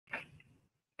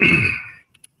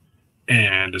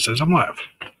And it says I'm live.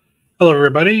 Hello,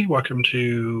 everybody. Welcome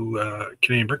to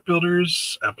Canadian Brick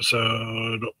Builders,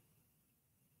 episode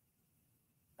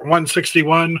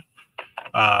 161,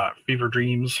 Fever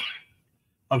Dreams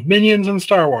of Minions and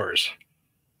Star Wars,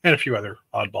 and a few other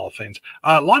oddball things.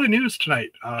 A lot of news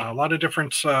tonight. A lot of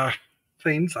different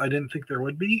things I didn't think there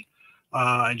would be.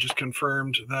 I just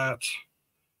confirmed that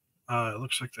it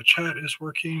looks like the chat is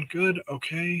working. Good.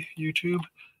 Okay, YouTube.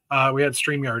 We had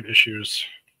StreamYard issues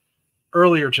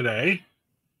earlier today,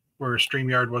 where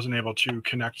StreamYard wasn't able to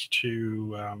connect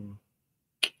to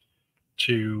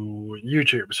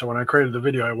YouTube. So when I created the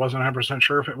video, I wasn't 100%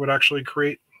 sure if it would actually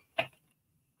create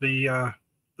the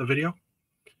video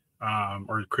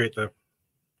or create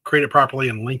it properly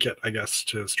and link it, I guess,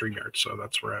 to StreamYard. So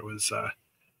that's where I was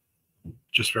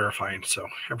just verifying. So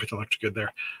everything looked good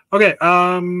there. Okay,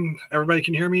 everybody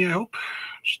can hear me, I hope.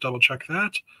 Just double check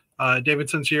that. David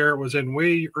Sincere was in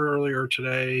way earlier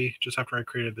today, just after I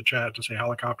created the chat, to say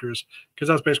helicopters, because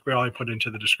that's basically all I put into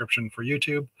the description for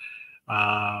YouTube.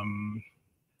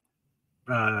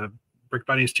 Brick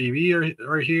Bunnies TV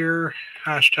are here.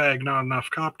 Hashtag not enough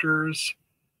copters.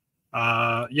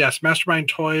 Yes, Mastermind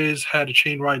Toys had a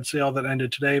chain-wide sale that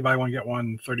ended today. Buy one, get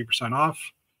one, 30% off.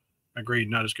 Agreed,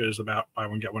 not as good as the buy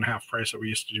one, get one half price that we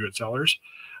used to do at Sellers.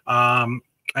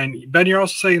 And Ben, you're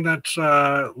also saying that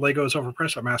Lego is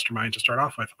overpriced at Mastermind to start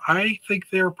off with. I think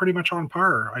they're pretty much on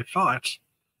par, I thought.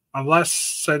 Unless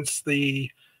since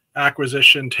the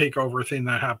acquisition takeover thing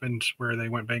that happened where they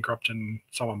went bankrupt and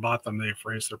someone bought them, they've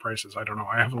raised their prices. I don't know.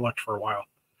 I haven't looked for a while.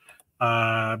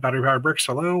 Battery Powered Bricks,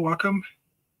 hello, welcome.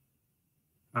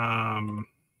 And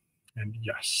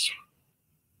yes.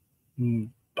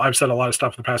 I've said a lot of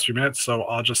stuff in the past few minutes, so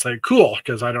I'll just say cool,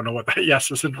 because I don't know what that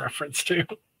yes is in reference to.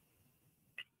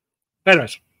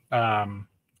 Anyways, so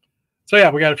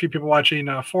yeah, we got a few people watching,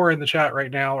 4 in the chat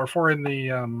right now, or 4 in the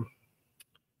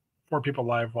 4 people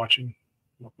live watching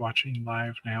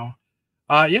live now.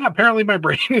 Yeah, apparently my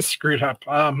brain is screwed up.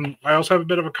 I also have a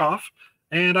bit of a cough,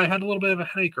 and I had a little bit of a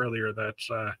headache earlier.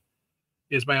 That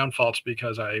is my own fault,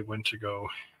 because I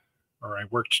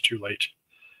worked too late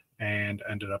and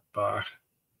ended up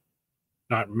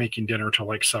not making dinner till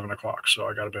like 7 o'clock. So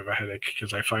I got a bit of a headache,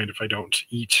 because I find if I don't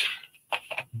eat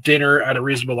dinner at a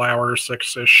reasonable hour,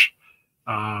 6-ish,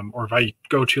 or if I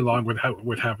go too long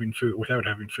without having food,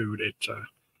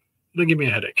 it'll give me a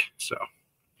headache. So,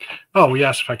 oh, we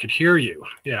asked if I could hear you.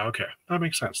 Yeah, okay, that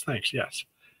makes sense. Thanks. Yes.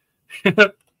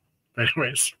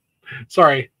 Anyways,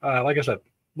 sorry. Like I said, a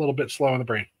little bit slow in the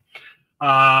brain.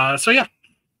 So yeah,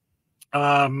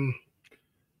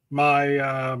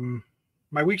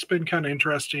 my week's been kind of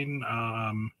interesting.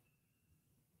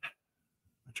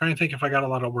 I'm trying to think if I got a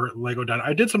lot of Lego done.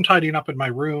 I did some tidying up in my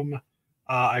room.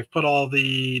 I've put all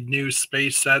the new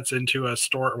space sets into a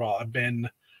store, well, a bin.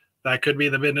 That could be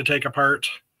the bin to take apart.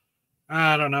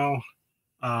 I don't know.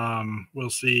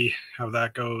 We'll see how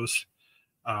that goes.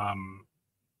 I'm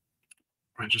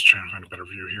just trying to find a better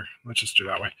view here. Let's just do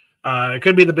that way. It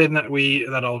could be the bin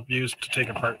that I'll use to take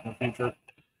apart in the future.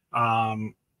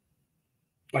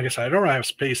 Like I said, I don't really have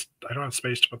space. I don't have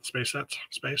space to put the space sets.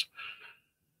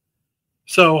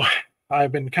 So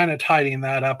I've been kind of tidying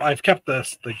that up. I've kept the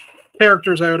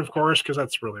characters out, of course, because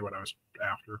that's really what I was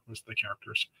after, was the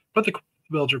characters. But the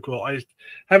builds are cool. I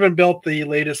haven't built the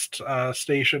latest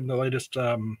station, the latest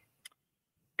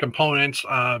components,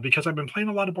 because I've been playing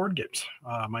a lot of board games.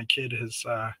 My kid has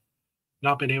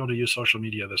not been able to use social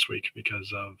media this week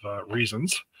because of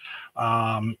reasons.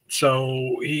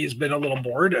 So he's been a little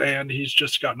bored, and he's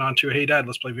just gotten on to, hey, Dad,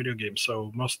 let's play video games.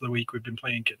 So most of the week we've been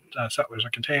playing Settlers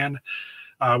of Catan,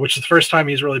 which is the first time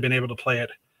he's really been able to play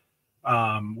it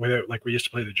without, like, we used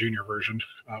to play the junior version,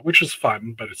 which was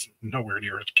fun, but it's nowhere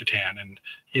near Catan. And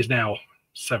he's now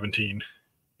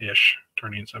 17-ish,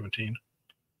 turning 17.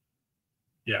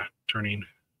 Yeah,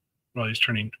 he's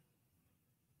turning,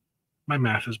 my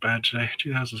math is bad today,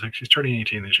 2006. He's turning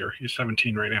 18 this year. He's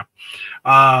 17 right now.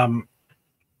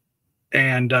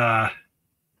 And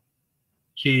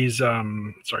he's,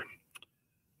 sorry,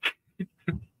 it's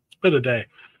been a day.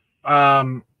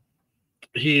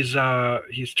 He's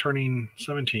turning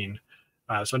 17.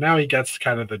 So now he gets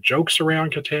kind of the jokes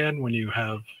around Catan when you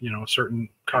have, certain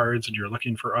cards and you're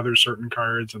looking for other certain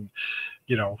cards, and,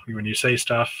 when you say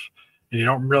stuff and you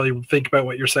don't really think about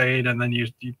what you're saying, and then you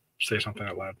say something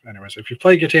out loud. Anyways, if you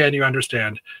play Catan, you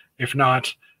understand. If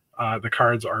not, the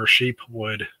cards are sheep,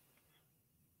 wood,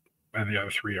 and the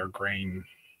other 3 are grain,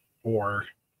 ore,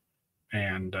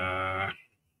 and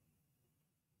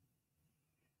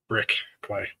brick,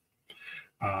 clay.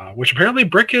 Which apparently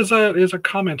brick is a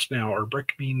comment now, or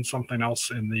brick means something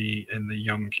else in the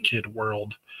young kid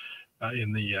world,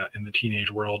 in the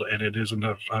teenage world, and it isn't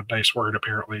a nice word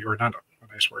apparently, or not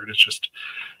a nice word. It's just,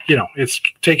 it's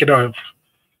taken a,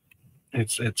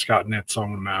 it's gotten its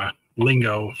own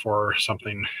lingo for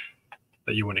something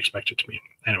that you wouldn't expect it to mean.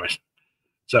 Anyways,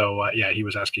 so yeah, he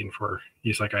was asking for.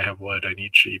 He's like, I have wood, I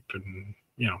need sheep, and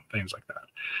things like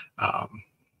that.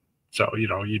 So,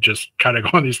 you just kind of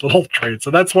go on these little trades.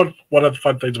 So that's one of the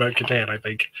fun things about Catan, I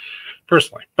think,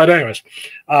 personally. But anyways,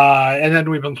 and then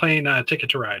we've been playing Ticket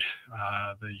to Ride,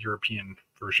 the European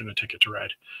version of Ticket to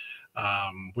Ride,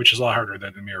 which is a lot harder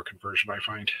than the American version, I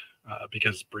find,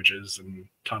 because bridges and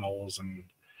tunnels and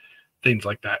things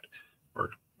like that,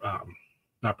 or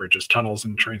not bridges, tunnels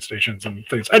and train stations and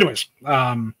things. Anyways,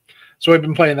 so I've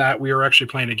been playing that. We were actually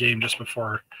playing a game just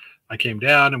before I came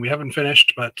down, and we haven't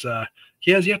finished, but he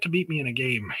has yet to beat me in a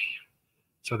game.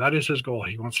 So that is his goal.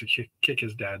 He wants to kick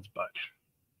his dad's butt.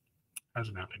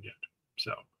 Hasn't happened yet.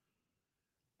 So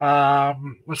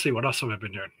let's see, what else have I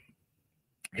been doing?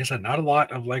 Like I said, not a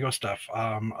lot of Lego stuff.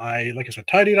 I, like I said,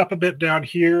 tidied up a bit down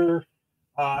here.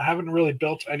 Haven't really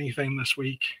built anything this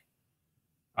week.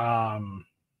 I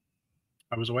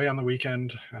was away on the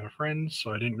weekend at a friend's,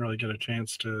 so I didn't really get a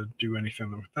chance to do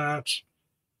anything with that.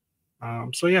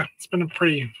 So yeah, it's been a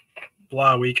pretty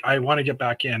blah week. I want to get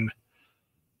back in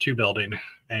to building,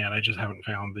 and I just haven't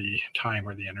found the time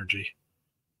or the energy.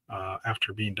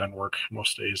 After being done work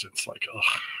most days, it's like, ugh.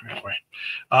 Anyway,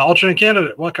 alternate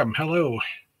candidate, welcome, hello.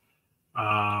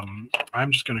 I'm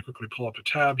just going to quickly pull up a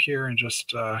tab here and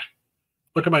just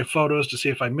look at my photos to see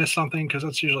if I missed something, because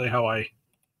that's usually how I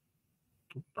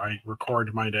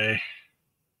record my day.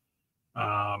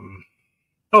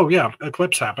 Oh yeah,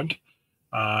 eclipse happened.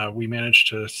 We managed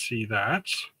to see that.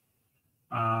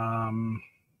 Yeah,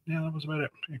 that was about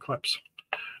it. Eclipse.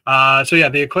 So yeah,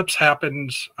 the eclipse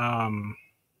happened.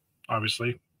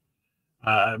 Obviously,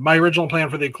 my original plan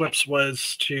for the eclipse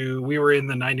was we were in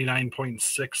the 99.6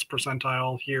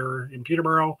 percentile here in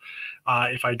Peterborough.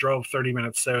 If I drove 30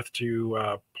 minutes south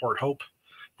to Port Hope,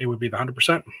 it would be the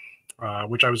 100%,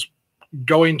 which I was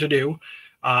going to do.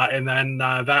 And then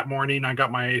that morning, I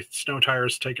got my snow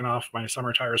tires taken off, my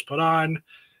summer tires put on.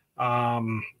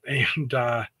 And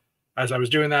as I was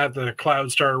doing that, the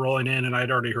clouds started rolling in, and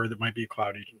I'd already heard that might be a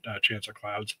cloudy chance of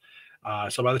clouds.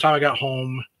 So by the time I got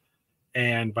home,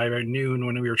 and by about noon,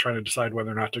 when we were trying to decide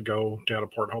whether or not to go down to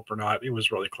Port Hope or not, it was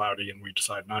really cloudy, and we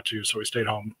decided not to. So we stayed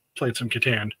home, played some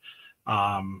Catan,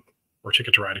 or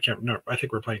Ticket to Ride. I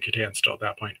think we were playing Catan still at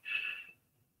that point.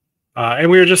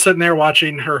 And we were just sitting there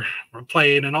watching her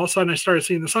playing, and all of a sudden I started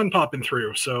seeing the sun popping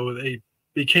through. So it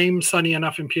became sunny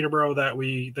enough in Peterborough that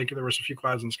we think there was a few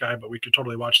clouds in the sky, but we could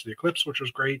totally watch the eclipse, which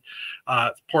was great.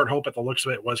 Port Hope, at the looks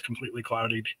of it, was completely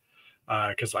cloudy,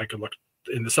 because I could look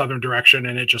in the southern direction,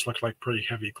 and it just looked like pretty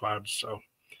heavy clouds.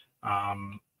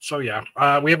 So yeah,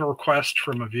 we have a request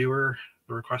from a viewer.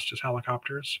 The request is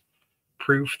helicopters,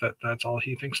 proof that that's all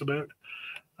he thinks about.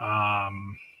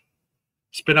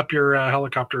 Spin up your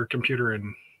helicopter computer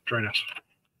and join us,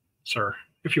 sir,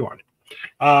 if you want.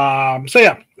 So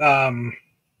yeah, and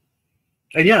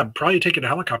yeah, probably taking a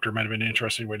helicopter might have been an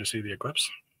interesting way to see the eclipse.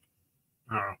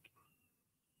 I don't know.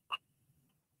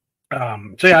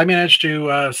 So yeah, I managed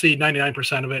to see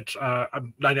 99% of it,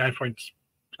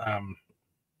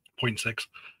 99.6.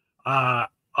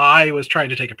 I was trying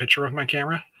to take a picture of my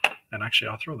camera, and actually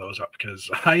I'll throw those up because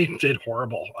I did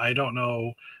horrible. I don't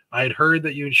know. I had heard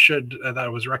that you should, that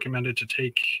it was recommended to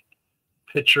take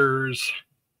pictures.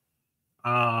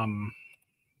 Just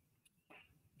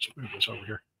move this over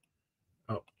here.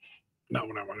 Oh, not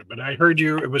what I wanted, but I heard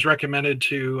it was recommended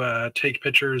to take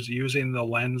pictures using the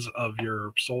lens of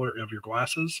your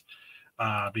glasses,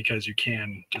 because you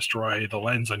can destroy the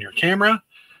lens on your camera.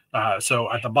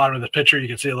 So at the bottom of the picture, you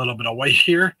can see a little bit of white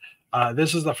here.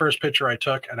 This is the first picture I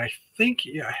took, and I think,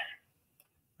 yeah,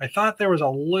 I thought there was a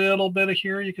little bit of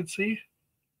here you could see,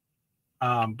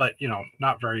 but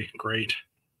not very great.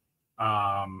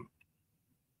 I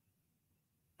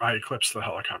eclipsed the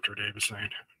helicopter, Dave is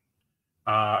saying.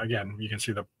 Again, you can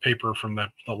see the paper from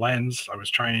the lens. I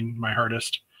was trying my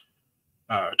hardest.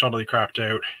 Totally crapped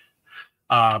out.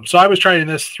 So I was trying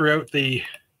this throughout the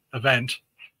event,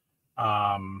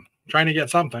 trying to get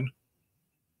something,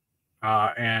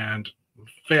 and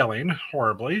failing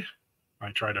horribly.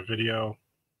 I tried a video.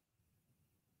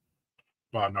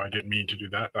 Well, no, I didn't mean to do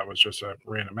that. That was just a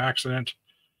random accident.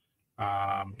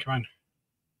 Come on.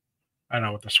 I don't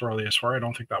know what the swirly is for. I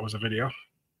don't think that was a video.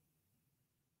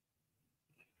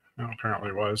 No, apparently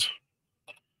it was.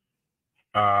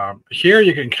 Here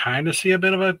you can kind of see a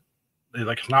bit of a,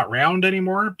 like, it's not round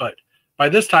anymore, but by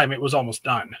this time it was almost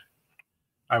done,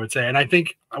 I would say. And I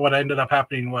think what ended up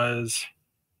happening was,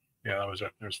 yeah, that was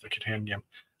it. There's the Catan game.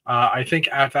 I think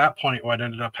at that point, what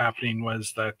ended up happening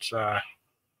was that I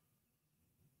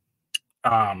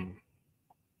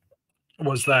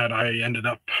ended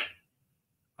up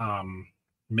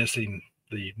missing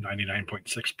the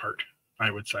 99.6 part,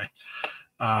 I would say.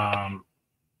 Not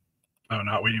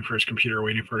waiting for his computer,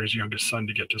 waiting for his youngest son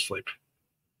to get to sleep.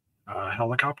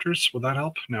 Helicopters, would that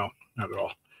help? No, not at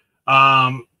all.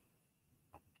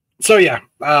 So yeah,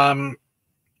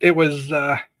 it was,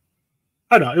 I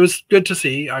don't know, it was good to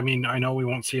see. I mean, I know we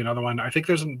won't see another one. I think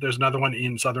there's another one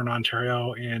in Southern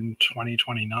Ontario in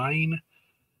 2029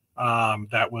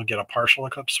 that we'll get a partial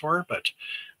eclipse for, but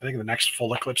I think the next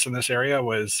full eclipse in this area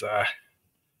was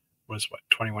what,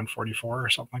 2144 or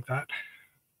something like that.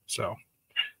 So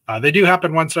they do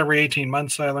happen once every 18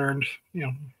 months, I learned.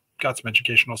 Got some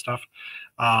educational stuff,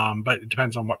 but it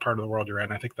depends on what part of the world you're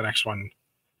in. I think the next one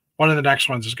of the next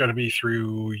ones is going to be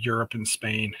through Europe and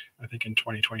Spain, I think in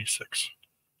 2026.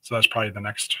 So that's probably the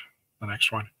next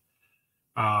one.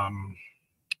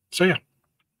 So yeah.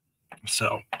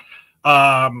 So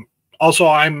also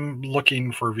I'm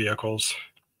looking for vehicles,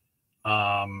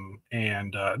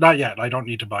 and not yet. I don't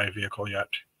need to buy a vehicle yet.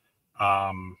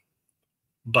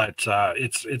 But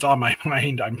it's on my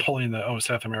mind. I'm pulling the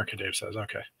South America. Dave says,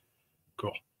 okay,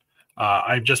 cool.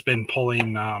 I've just been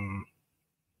pulling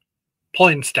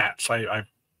stats. I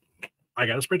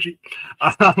got a spreadsheet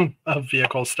of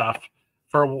vehicle stuff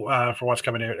for what's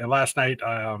coming out. And last night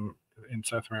in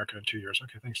South America in 2 years.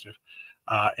 Okay, thanks, Dave.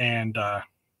 And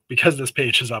because this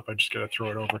page is up, I'm just gonna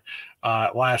throw it over.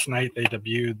 Last night they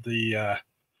debuted the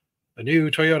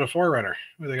new Toyota 4Runner.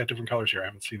 They got different colors here. I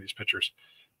haven't seen these pictures.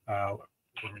 Let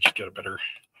me just get a better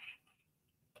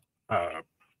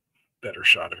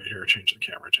shot of it here. Change the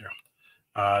camera too.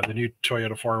 The new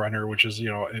Toyota 4Runner, which is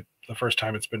the first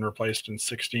time it's been replaced in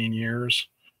 16 years.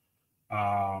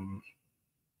 Yeah,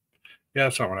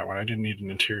 that's not what I want. I didn't need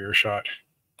an interior shot.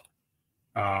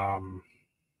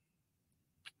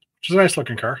 Which is a nice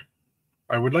looking car.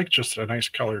 I would like just a nice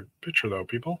colored picture though,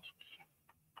 people.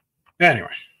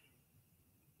 Anyway.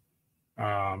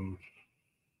 You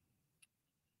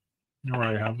know where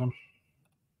I have them?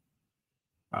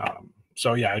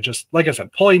 So yeah, like I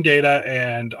said, pulling data,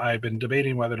 and I've been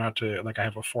debating whether or not to, I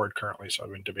have a Ford currently, so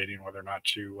I've been debating whether or not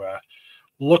to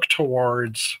look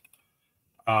towards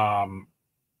a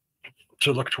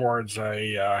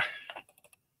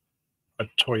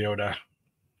Toyota,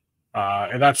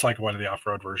 and that's like one of the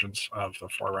off-road versions of the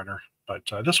 4Runner. But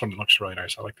this one looks really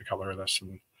nice. I like the color of this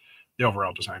and the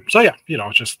overall design. So yeah,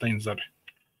 it's just things that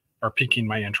are piquing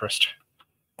my interest.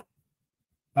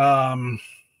 When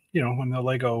the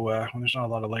Lego, when there's not a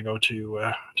lot of Lego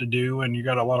to do, and you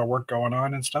got a lot of work going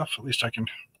on and stuff, at least I can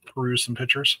peruse some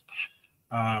pictures,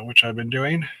 which I've been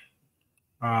doing.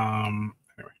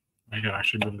 Anyway, I can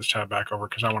actually move this tab back over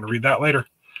because I want to read that later.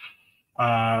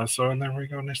 And there we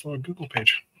go, nice little Google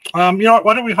page. You know what?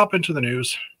 Why don't we hop into the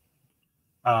news?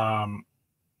 Auto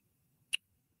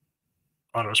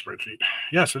spreadsheet.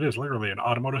 Yes, it is literally an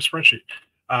automotive spreadsheet.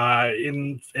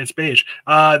 In its beige.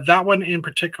 That one in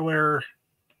particular.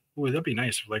 Ooh, that'd be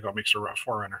nice if Lego makes a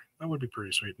 4Runner. That would be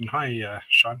pretty sweet. And hi,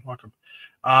 Sean, welcome.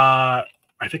 I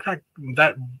think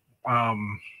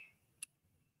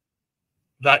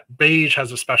that beige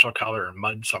has a special color,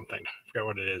 mud something. I forget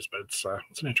what it is, but it's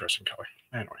an interesting color.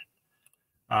 Anyway.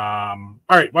 All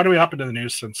right, why don't we hop into the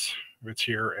news since it's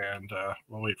here, and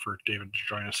we'll wait for David to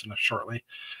join us shortly.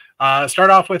 Start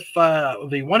off with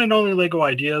the one and only Lego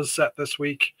Ideas set this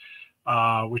week,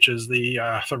 which is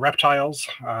the Reptiles,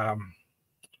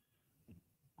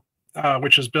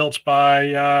 which is built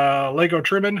by Lego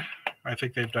Truman. I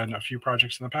think they've done a few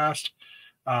projects in the past.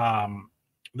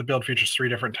 The build features 3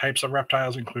 different types of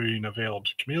reptiles, including a veiled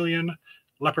chameleon,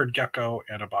 leopard gecko,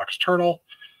 and a box turtle.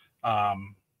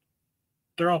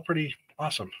 They're all pretty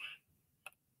awesome.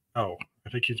 Oh, I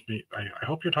think I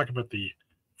hope you're talking about the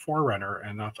 4Runner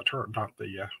and not the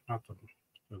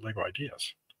Lego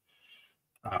Ideas.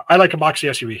 I like a boxy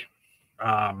SUV,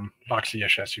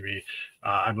 boxy-ish SUV.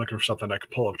 I'm looking for something that can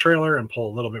pull a trailer and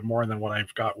pull a little bit more than what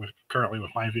I've got currently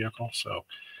with my vehicle. So,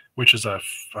 which is a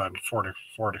Ford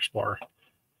Explorer,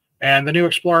 and the new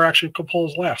Explorer actually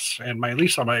pulls less. And my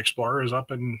lease on my Explorer is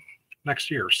up in next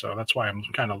year, so that's why I'm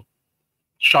kind of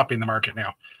shopping the market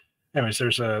now. Anyways,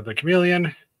 there's the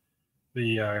chameleon,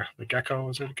 the gecko,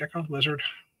 was it a gecko, lizard,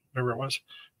 whatever it was,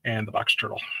 and the box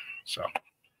turtle. So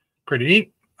pretty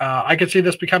neat. I could see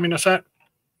this becoming a set.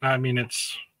 I mean,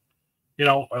 it's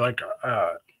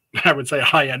I would say a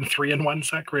high-end 3-in-1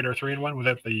 set, greater 3-in-1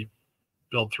 without the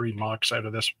build 3 mocks out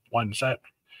of this one set.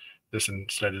 This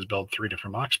instead is build 3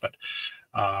 different mocks. But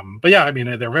yeah, I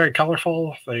mean, they're very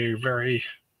colorful. They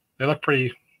look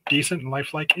pretty decent and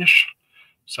lifelike-ish.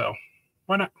 So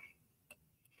why not?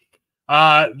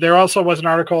 There also was an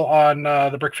article on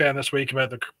the Brick Fan this week about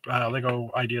the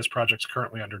Lego Ideas projects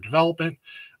currently under development.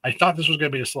 I thought this was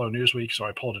going to be a slow news week, so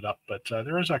I pulled it up, but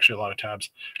there is actually a lot of tabs,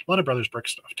 a lot of Brothers Brick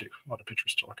stuff too, a lot of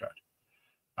pictures to look at.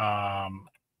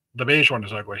 The beige one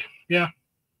is ugly. Yeah,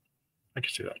 I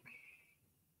can see that.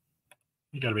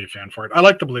 You got to be a fan for it. I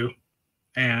like the blue,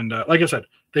 and like I said,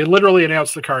 they literally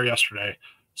announced the car yesterday,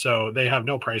 so they have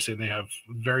no pricing. They have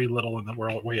very little in the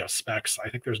world way of specs. I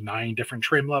think there's 9 different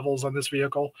trim levels on this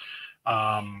vehicle.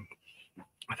 I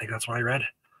think that's what I read.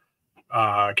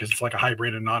 Because it's like a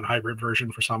hybrid and non-hybrid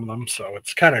version for some of them. So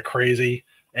it's kind of crazy.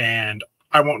 And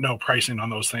I won't know pricing on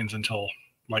those things until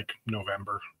like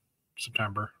November,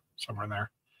 September, somewhere in there.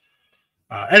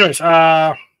 Anyways,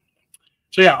 so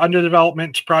yeah, under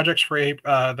development projects for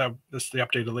the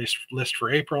updated list for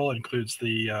April includes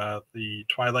the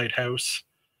Twilight House,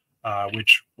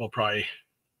 which will probably,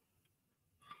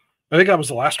 I think that was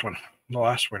the last one, the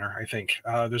last winner, I think.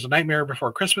 There's a Nightmare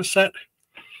Before Christmas set,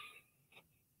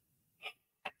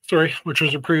 which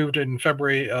was approved in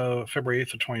February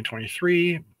 8th of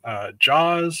 2023.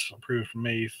 Jaws, approved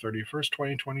May 31st,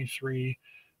 2023.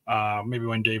 Maybe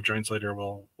when Dave joins later,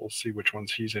 we'll see which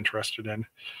ones he's interested in.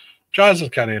 Jaws is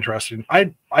kind of interesting.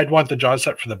 I'd want the Jaws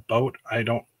set for the boat. I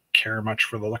don't care much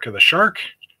for the look of the shark.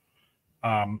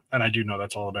 And I do know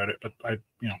that's all about it, but I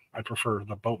prefer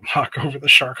the boat mock over the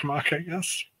shark mock, I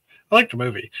guess. I like the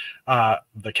movie.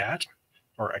 The Cat,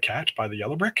 or A Cat by the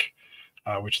Yellow Brick,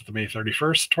 which is the May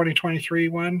 31st, 2023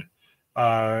 one.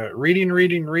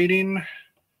 Reading.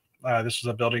 This is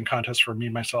a building contest for Me,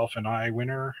 Myself, and I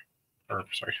winner. Or,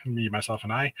 sorry, Me, Myself,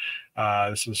 and I.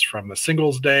 This is from the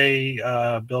Singles Day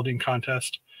building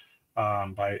contest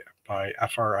by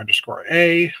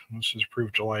FR_A. This is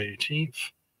approved July 18th.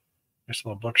 Nice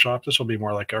little bookshop. This will be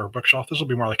more like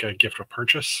a gift of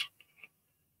purchase.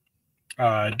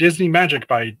 Disney Magic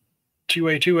by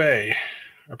 2A2A.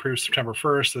 Approved September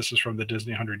 1st. This is from the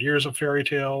Disney 100 Years of Fairy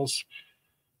Tales.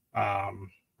 I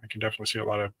can definitely see a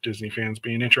lot of Disney fans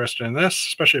being interested in this,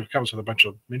 especially if it comes with a bunch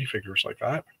of minifigures like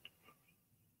that.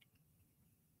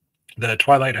 The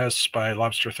Twilight House by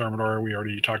Lobster Thermidor, we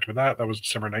already talked about that. That was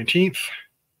December 19th.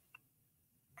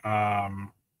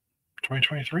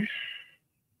 2023?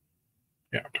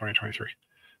 Yeah, 2023.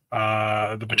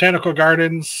 The Botanical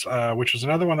Gardens, which was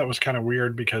another one that was kind of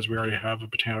weird because we already have a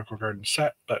Botanical Garden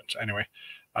set. But anyway,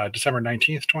 December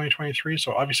 19th, 2023.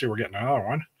 So obviously we're getting another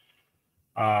one.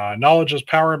 Knowledge is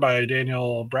Power by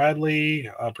Daniel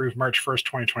Bradley, approved March 1st,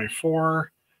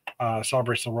 2024.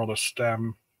 Celebrates the world of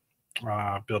STEM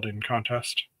building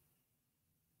contest.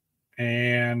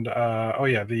 And,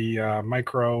 the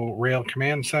Micro Rail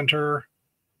Command Center,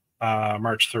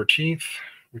 March 13th,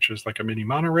 which is like a mini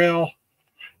monorail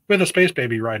with a space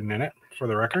baby riding in it, for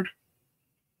the record.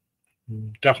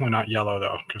 Definitely not yellow,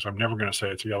 though, because I'm never going to say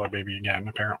it's a yellow baby again,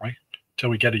 apparently, until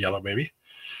we get a yellow baby.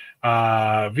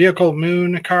 Vehicle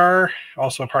Moon Car,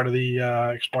 also part of the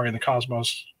Exploring the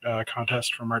Cosmos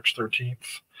contest for March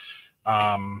 13th.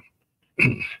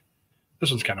 This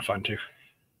one's kind of fun, too.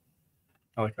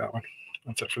 I like that one.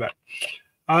 That's it for that.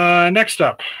 Next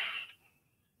up,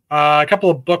 a couple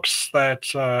of books that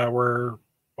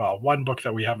one book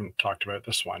that we haven't talked about,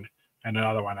 this one, and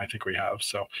another one I think we have.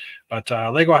 But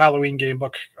Lego Halloween game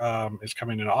book is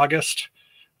coming in August.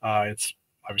 It's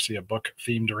obviously a book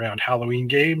themed around Halloween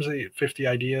games, 50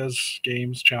 ideas,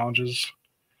 games, challenges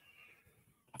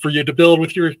for you to build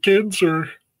with your kids or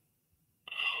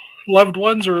loved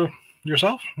ones or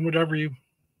yourself, whatever you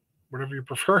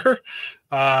prefer.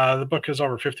 The book has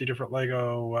over 50 different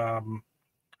Lego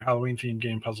Halloween themed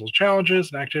game puzzles,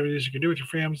 challenges, and activities you can do with your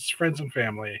friends and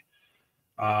family.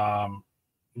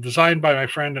 Designed by my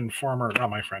friend and not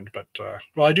my friend, but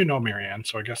I do know Marianne,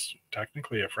 so I guess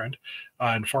technically a friend,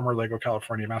 and former Lego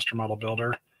California Master Model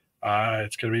Builder.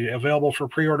 It's going to be available for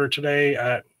pre-order today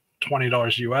at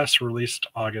 $20 US, released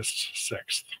August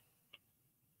 6th.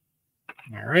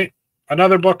 All right.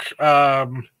 Another book,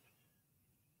 the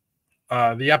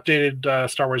updated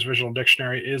Star Wars Visual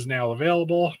Dictionary is now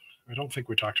available. I don't think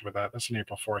we talked about that. That's on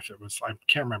April 4th. I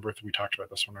can't remember if we talked about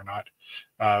this one or not.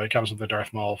 It comes with the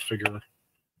Darth Maul figure.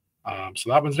 So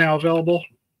that one's now available.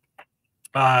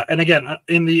 And again,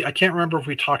 I can't remember if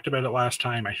we talked about it last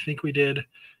time. I think we did,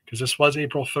 because this was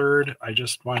April 3rd. I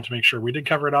just wanted to make sure we did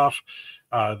cover it off.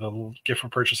 The gift for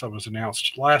purchase that was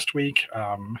announced last week.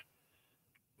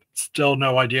 Still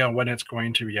no idea when it's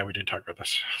going to. Yeah, we did talk about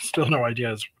this. Still no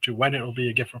idea as to when it will be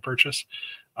a gift for purchase.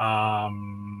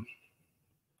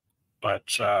 But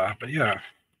yeah,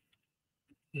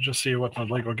 you just see what the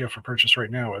Lego gift for purchase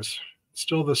right now is.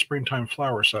 Still the springtime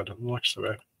flower set. It looks of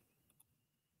it.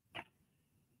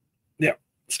 Yeah,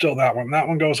 still that one. That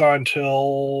one goes on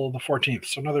till the 14th,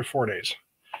 so another 4 days.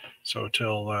 So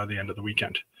till the end of the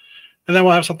weekend, and then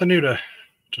we'll have something new to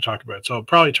talk about. So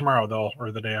probably tomorrow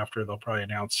or the day after, they'll probably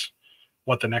announce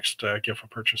what the next gift for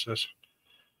purchase is.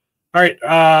 All right.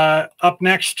 Up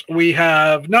next, we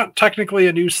have not technically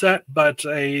a new set, but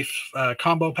a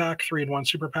combo pack, 3-in-1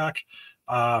 super pack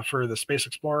for the Space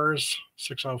Explorers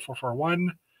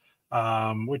 60441,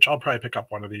 which I'll probably pick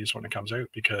up one of these when it comes out,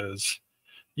 because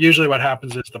usually what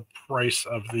happens is the price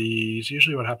of these,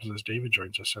 usually what happens is David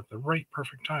joins us at the right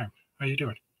perfect time. How you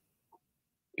doing?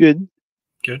 Good.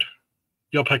 Good.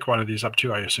 You'll pick one of these up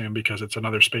too, I assume, because it's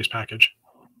another space package.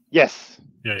 Yes.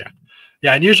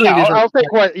 Yeah, and usually these I'll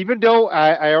take one. Even though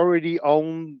I already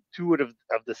own 2 of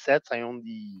the sets, I own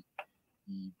the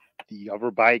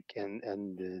Overbike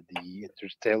and the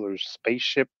Interstellar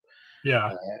spaceship.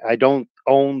 Yeah. I don't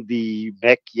own the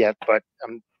mech yet, but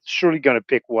I'm surely gonna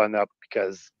pick one up,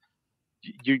 because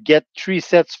you get 3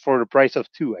 sets for the price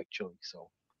of 2, actually. So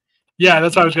yeah,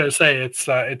 that's what I was going to say. It's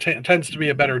it tends to be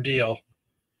a better deal.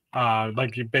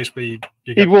 Like you get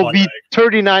it will the be bag.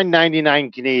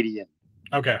 $39.99 Canadian.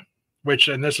 Okay.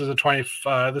 And this is a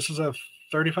this is a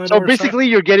 $35. So basically,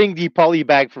 you're getting the poly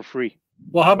bag for free.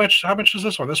 Well, how much is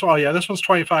this one? This one, yeah, this one's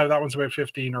 25. That one's about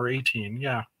 15 or 18.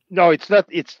 Yeah. No, it's not.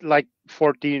 It's like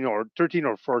 14 or 13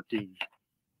 or 14.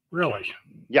 Really?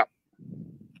 Yeah.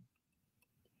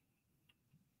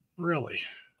 Really?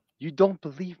 You don't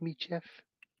believe me, Jeff?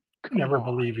 I never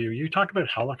believe you. You talk about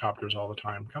helicopters all the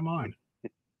time. Come on.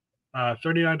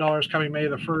 $39 coming May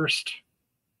the 1st.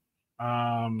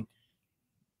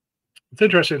 It's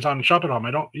interesting. It's on Shop at Home.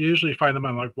 I don't usually find them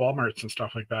on like Walmarts and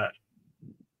stuff like that.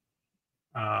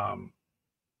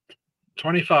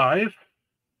 25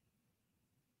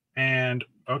 and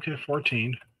okay,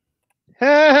 14.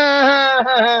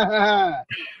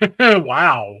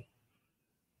 Wow.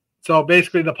 So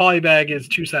basically the poly bag is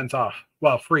 2 cents off.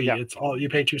 Well, free. Yeah. It's all you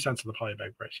pay 2 cents of the poly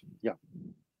bag price. Yeah.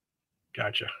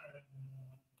 Gotcha.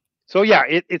 So yeah,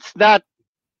 it's not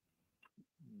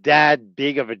that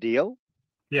big of a deal.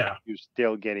 Yeah. You're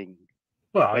still getting,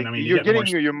 well, like, I mean, you're getting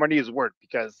your money is worth,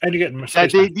 because and you're getting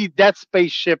that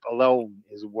spaceship alone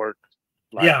is worth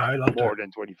I love more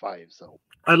than 25. So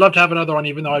I'd love to have another one,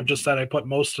 even though I've just said I put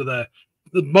most of the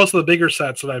bigger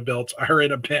sets that I built are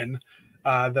in a bin.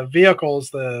 The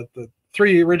vehicles, the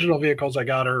 3 original vehicles I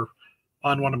got are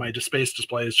on one of my space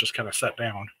displays, just kind of set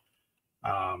down.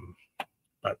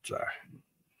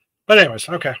 But anyways,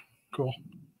 okay, cool.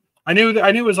 I knew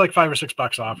it was like $5 or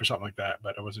 $6 off or something like that,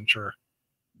 but I wasn't sure.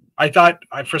 I thought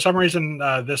for some reason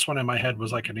this one in my head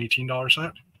was like an $18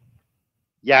 set.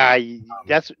 Yeah,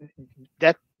 that's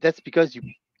because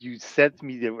you sent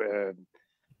me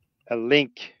a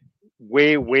link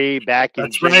way back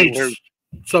in January. Right.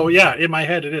 So yeah, in my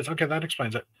head it is. Okay, that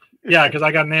explains it. Yeah, because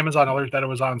I got an Amazon alert that it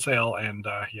was on sale, and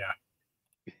yeah.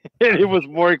 And it was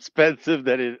more expensive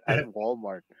than it at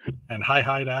Walmart. And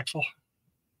hi to Axel.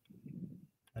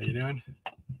 How you doing?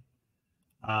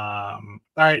 All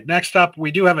right, next up,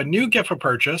 we do have a new gift for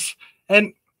purchase.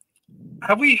 And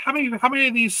how many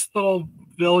of these little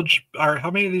village, or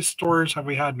how many of these stores have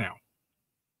we had now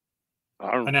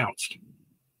announced?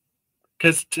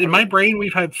 Because in my brain,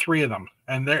 we've had 3 of them,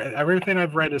 and everything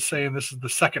I've read is saying this is the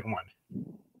second one.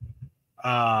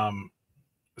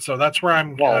 So that's where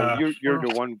I'm. Well, you're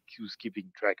the one who's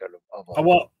keeping track of all.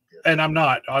 Well, and I'm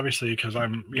not, obviously, because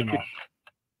I'm,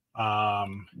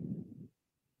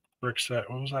 Rick said,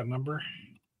 what was that number?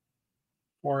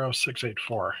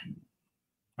 40684.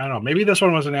 I don't know. Maybe this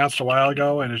one was announced a while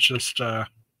ago, and it's just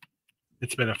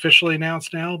it's been officially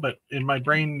announced now. But in my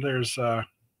brain, there's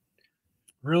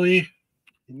really.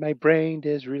 In my brain,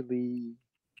 there's really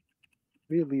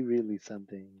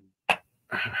something.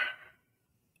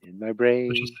 In my brain.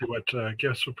 Let's just see what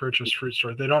gifts for purchase fruit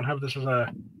store. They don't have this as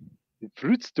a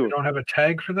fruit store. They don't have a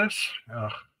tag for this.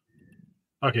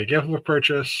 Okay, gift for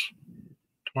purchase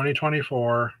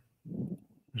 2024.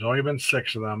 There's only been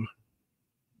 6 of them.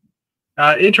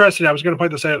 Interesting. I was going to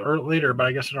point this out later, but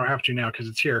I guess I don't have to now because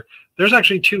it's here. There's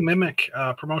actually 2 Mimic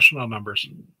promotional numbers.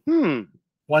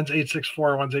 One's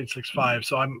 864, one's 865.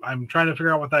 So I'm trying to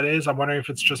figure out what that is. I'm wondering if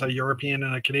it's just a European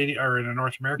and a Canadian, or in a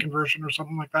North American version or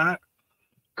something like that.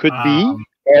 Could be.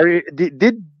 Or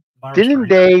didn't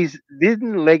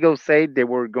Lego say they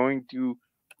were going to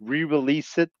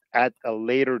re-release it at a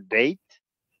later date?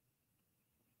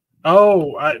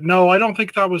 Oh, no, I don't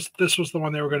think this was the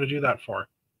one they were going to do that for.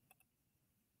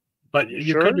 But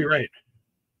you could be right.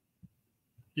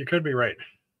 You could be right.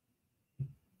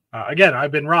 Again,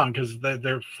 I've been wrong because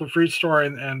the fruit store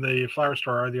and the flower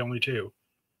store are the only two.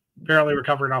 Apparently, we're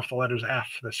covering off the letters F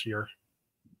this year.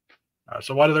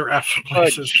 So what other F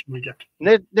places Fudge. can we get?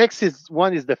 Next is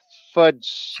one is the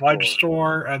fudge Fudge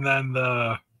store. store, and then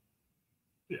I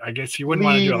guess you wouldn't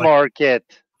want to Flea do it like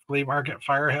market. flea market,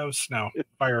 firehouse. No,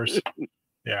 fires.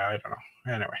 Yeah, I don't know.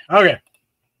 Anyway, okay.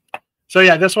 So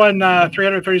yeah, this one,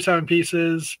 337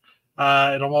 pieces.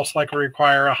 It'll most likely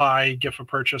require a high gift of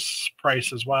purchase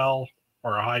price as well,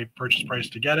 or a high purchase price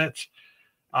to get it.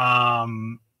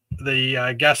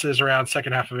 The guess is around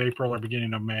second half of April or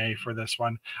beginning of May for this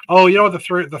one. Oh, you know what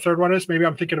the third one is? Maybe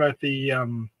I'm thinking about the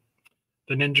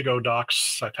Ninjago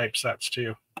Docs type sets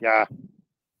too. Yeah.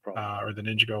 Or the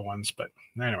Ninjago ones. But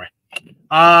anyway.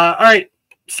 All right.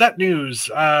 Set news.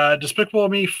 Despicable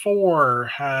Me 4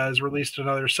 has released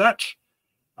another set.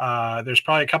 There's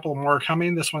probably a couple more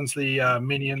coming. This one's the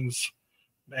Minions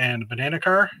and Banana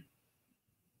Car,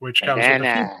 which comes with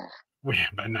a few,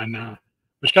 banana,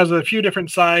 which comes with a few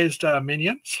different sized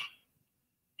minions,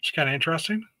 which is kind of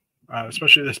interesting,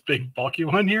 especially this big bulky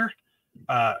one here,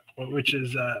 which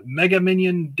is Mega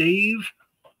Minion Dave.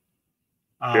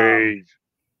 Dave.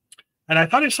 And I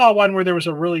thought I saw one where there was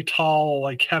a really tall,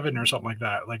 like Kevin or something like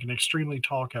that, like an extremely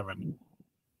tall Kevin.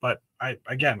 But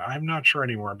I'm not sure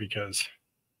anymore because,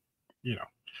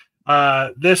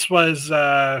 this was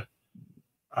the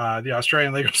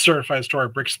Australian Lego Certified Store,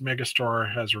 Bricks Mega Store,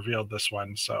 has revealed this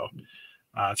one. So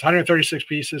it's 136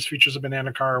 pieces, features a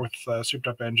banana car with a souped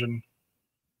up engine,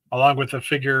 along with the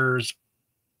figures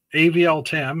AVL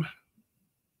Tim.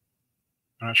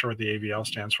 I'm not sure what the AVL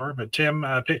stands for, but Tim,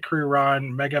 Pit Crew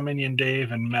Ron, Mega Minion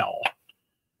Dave, and Mel.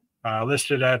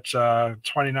 Listed at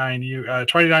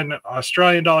 29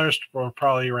 Australian dollars, or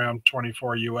probably around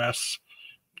 24 US,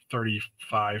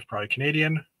 35 probably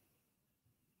Canadian.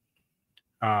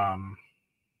 But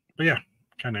yeah,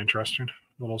 kind of interesting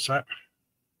little set.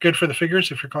 Good for the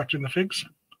figures if you're collecting the figs.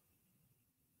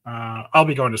 I'll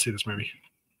be going to see this movie.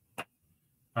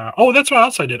 That's what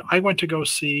else I did. I went to go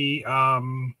see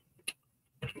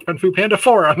Kung Fu Panda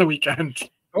 4 on the weekend.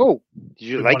 Oh, did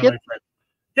you like it?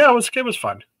 Yeah, it was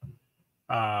fun.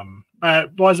 It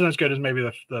wasn't as good as maybe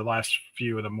the last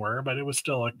few of them were, but it was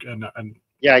still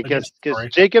I guess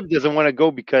because Jacob doesn't want to go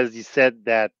because he said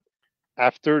that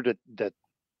after the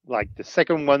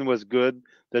second one was good,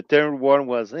 the third one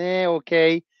was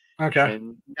okay. Okay.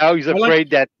 And now he's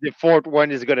afraid that the fourth one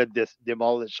is gonna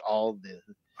demolish all the.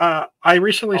 I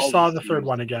recently saw the third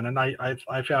one again, and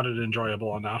I found it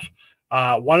enjoyable enough.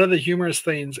 One of the humorous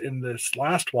things in this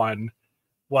last one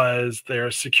was their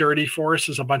security force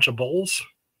is a bunch of bulls,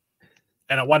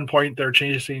 and at one point they're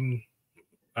chasing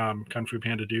Kung Fu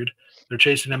Panda dude. They're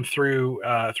chasing him through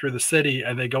the city,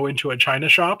 and they go into a china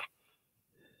shop,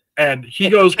 and he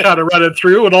goes kind of running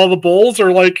through, and all the bulls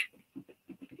are like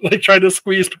trying to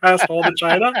squeeze past all the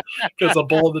china because a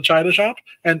bull in the china shop.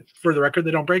 And for the record,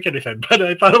 they don't break anything. But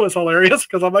I thought it was hilarious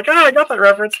because I'm like, I got that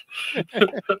reference.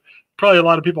 Probably a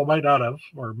lot of people might not have,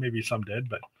 or maybe some did,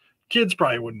 but kids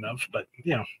probably wouldn't have. But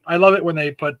I love it when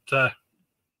they put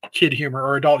kid humor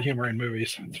or adult humor in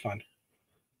movies. It's fun.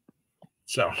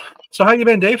 So how you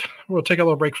been, Dave? We'll take a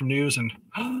little break from news. And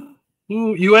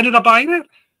you ended up buying it?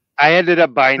 I ended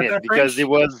up buying it because it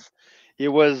was.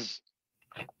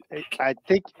 I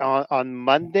think on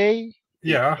Monday,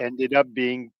 it ended up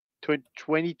being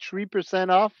 23%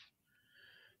 off.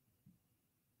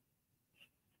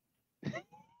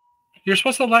 You're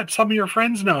supposed to let some of your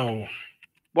friends know.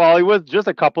 Well, it was just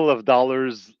a couple of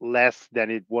dollars less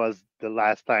than it was the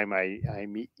last time I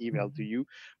emailed to you.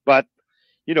 But,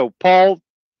 Paul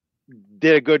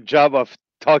did a good job of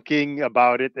talking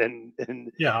about it and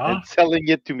selling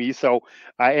it to me. So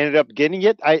I ended up getting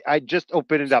it. I just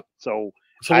opened it up. So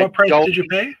what price did you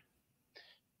pay?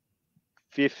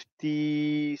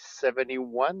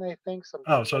 $50.71, I think. So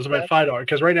it's about $5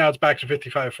 because right now it's back to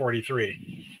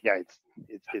 $55.43. Yeah,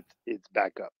 it's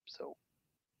back up. So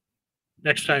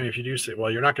next time, if you do see,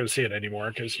 well, you're not going to see it anymore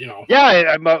because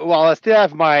Yeah, I still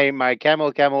have my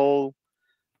camel.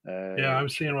 I'm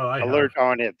seeing what I alert have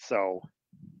on it. So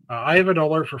I have an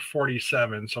alert for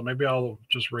 47, so maybe I'll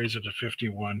just raise it to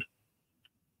 51.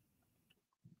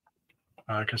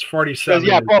 Because 47.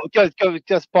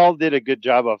 Because Paul did a good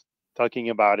job of talking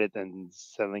about it and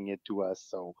selling it to us.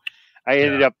 So I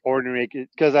ended up ordering it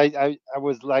because I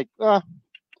was like,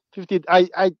 50.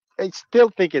 I still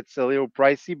think it's a little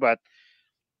pricey, but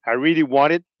I really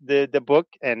wanted the book.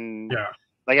 And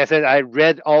like I said, I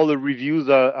read all the reviews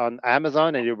on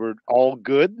Amazon and they were all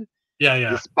good.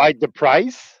 Despite the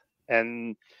price.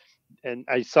 And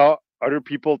I saw other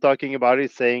people talking about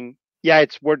it saying, yeah,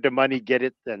 it's worth the money, get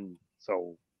it. And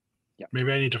so,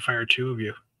 Maybe I need to fire 2 of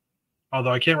you.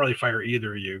 Although I can't really fire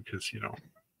either of you because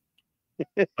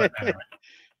But anyway,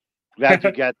 Glad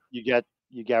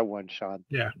you got one, Sean.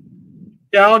 yeah,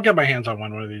 I'll get my hands on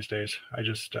one of these days. I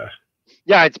just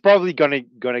Yeah, it's probably gonna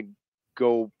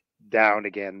go down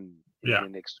again in yeah, the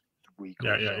next week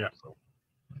or so. So.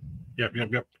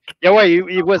 Yep. Yeah, well,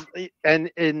 it was,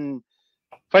 and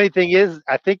funny thing is,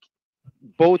 I think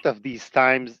both of these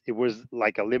times it was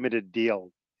like a limited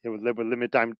deal. It was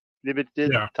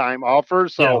limited Yeah, time offer, yeah,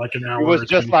 so like an it hour was or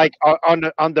just 2. like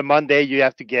on the Monday you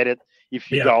have to get it. If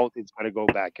you Yeah, don't, it's gonna go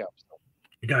back up.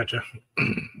 gotcha,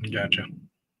 gotcha.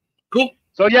 Cool.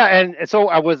 So yeah, and so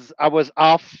I was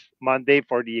off Monday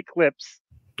for the eclipse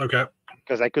Okay.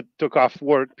 because I could took off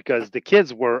work because the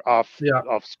kids were Yeah,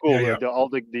 off school. yeah. All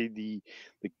the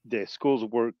schools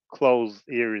were closed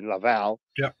here in Laval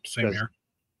Yep. Same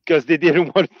because here. they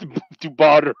didn't want to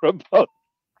bother about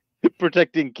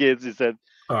protecting kids. He said,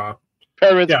 Uh,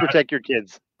 "Parents, yeah, protect your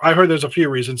kids." I heard there's a few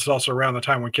reasons. It's also around the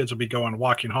time when kids will be going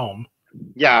walking home,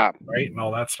 Yeah. right, and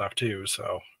all that stuff too.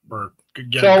 So we're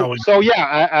getting So going.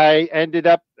 yeah, I ended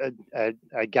up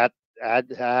I got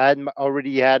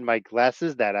already had my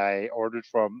glasses that I ordered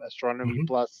from Astronomy Hmm.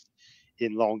 Plus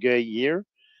in Longueuil here.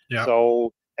 Yeah.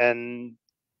 So and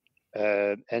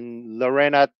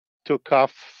Lorena took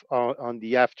off on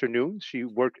the afternoon. She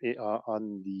worked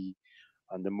on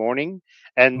the morning,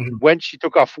 and Hmm. when she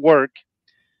took off work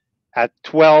at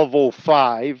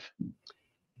 12:05,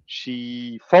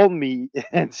 she phoned me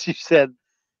and she said,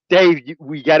 "Dave,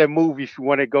 we got to move if you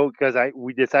want to go because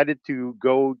we decided to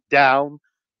go down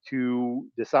to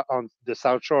on the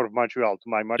south shore of Montreal to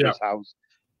my Yeah. mother's house,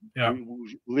 Yeah. who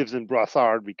lives in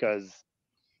Brossard, because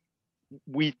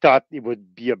we thought it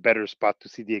would be a better spot to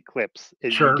see the eclipse.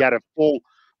 You Sure. get a full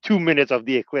 2 minutes of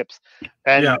the eclipse."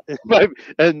 Yeah. And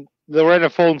and Lorena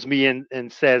phones me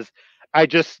and says, "I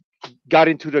just got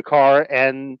into the car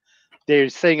and they're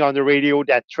saying on the radio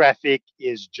that traffic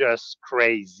is just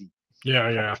crazy. Yeah.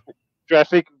 Yeah.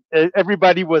 Traffic.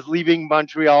 Everybody was leaving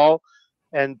Montreal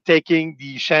and taking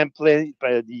the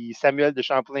Samuel de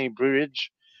Champlain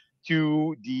Bridge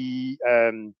to the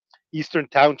eastern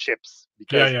townships Yeah.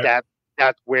 because Yeah.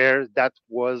 that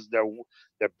was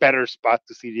the better spot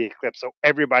to see the eclipse. So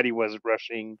everybody was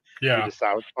rushing to Yeah. the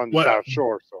south on the What south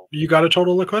shore. So you got a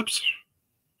total eclipse?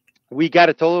 we got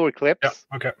a total Yeah. eclipse.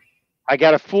 Okay. I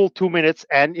got a full 2 minutes,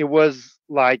 and it was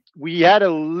like we had a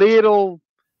little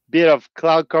bit of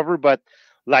cloud cover, but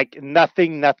like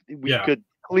nothing. We Yeah. could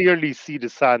clearly see the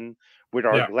sun with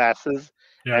our Yeah. glasses,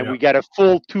 Yeah. and Yeah. we got a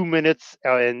full 2 minutes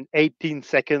and 18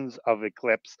 seconds of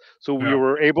eclipse. So we Yeah.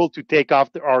 were able to take off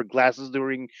our glasses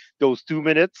during those 2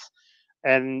 minutes,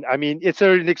 and I mean, it's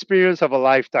an experience of a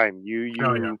lifetime.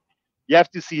 Oh yeah. You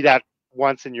have to see that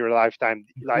once in your lifetime,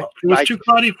 Well, it was too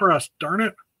cloudy for us. Darn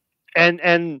it.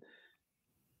 and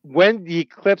when the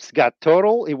eclipse got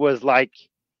total, it was like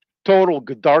total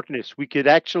darkness. We could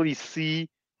actually see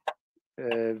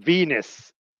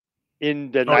Venus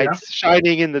in the Oh night, yeah.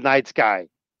 shining in the night sky.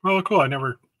 Oh cool. I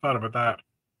never thought about that.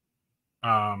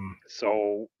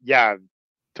 So yeah,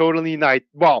 totally night.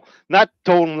 Well, not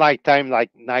total nighttime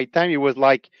like nighttime. It was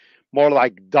like more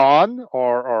like dawn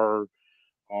or.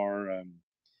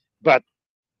 But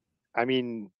I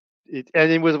mean,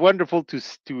 it was wonderful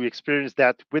to experience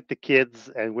that with the kids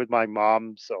and with my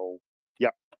mom. So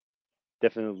yeah,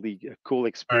 definitely a cool All right.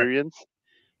 experience.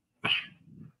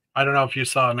 I don't know if you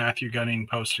saw Matthew Gunning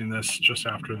posting this just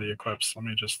after the eclipse. Let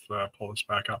me just pull this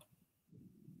back up.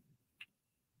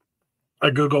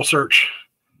 A Google search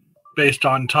based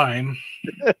on time.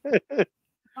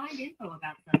 Find info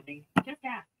about something. Just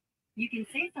ask. You can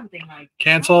say something like,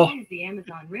 Cancel. "How long is the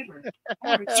Amazon River?"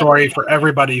 Sorry for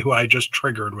everybody who I just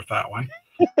triggered with that one.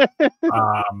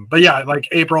 But yeah, like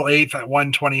April 8th at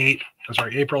 1:28.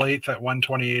 Sorry, April 8th at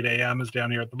 1:28 a.m. is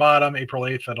down here at the bottom. April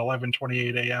 8th at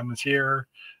 11:28 a.m. is here.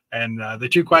 And the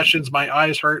two questions: my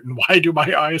eyes hurt, and why do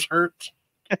my eyes hurt?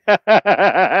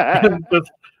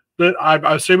 I'm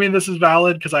assuming this is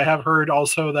valid because I have heard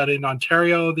also that in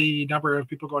Ontario, the number of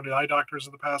people going to eye doctors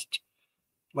in the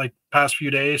past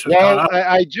few days has gone Well, up.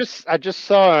 I just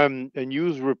saw a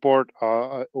news report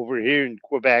over here in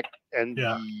Quebec, and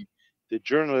Yeah. the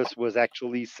journalist was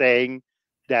actually saying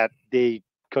that they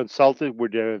consulted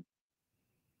with a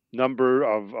number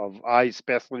of eye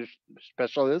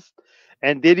specialists,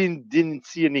 and they didn't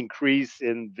see an increase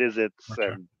in visits.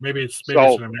 Okay. And Maybe it's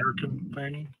so an American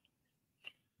thing.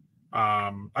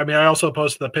 I mean, I also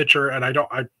posted the picture, and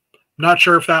I'm not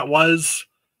sure if that was.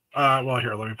 Well,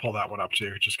 here, let me pull that one up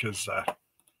too, just because.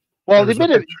 well, they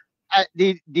made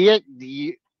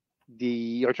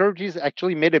the authorities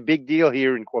actually made a big deal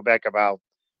here in Quebec about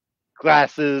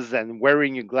glasses and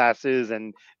wearing your glasses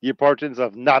and the importance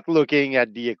of not looking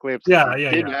at the eclipse if Yeah, you yeah,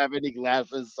 didn't yeah. have any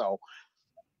glasses. So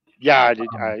yeah,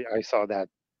 Um, I saw that.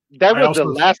 That I was the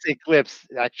also last eclipse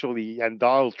actually, and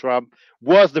Donald Trump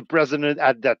was the president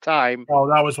at that time. Oh,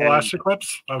 that was the And last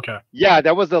eclipse? Okay. yeah,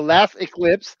 that was the last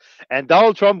eclipse, and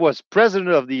Donald Trump was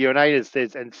president of the United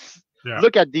States. And Yeah.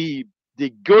 look at the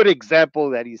good example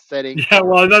that he's setting Yeah,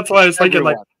 for well, that's why I was thinking,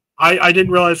 like, everyone. I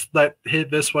didn't realize that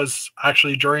this was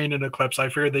actually during an eclipse. I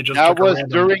figured they just That took a was random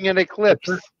during an eclipse.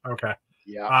 picture. Okay.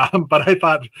 Yeah. But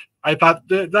I thought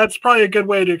that's probably a good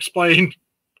way to explain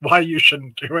why you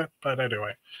shouldn't do it. But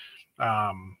anyway,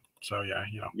 so yeah,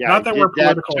 Yeah, not he that did we're that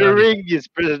political or anything. during his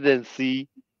presidency.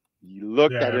 He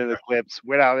looked Yeah, at an okay, eclipse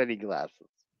without any glasses.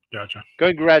 gotcha.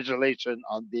 Congratulations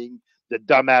on being the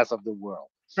dumbass of the world.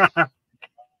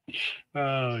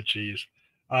 Oh, geez.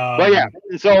 But yeah,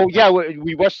 so yeah,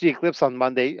 we watched the eclipse on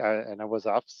Monday, and I was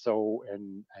off. So,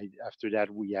 and after that,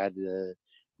 we had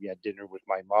dinner with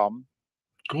my mom,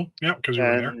 Cool. Yeah, because you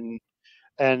were there.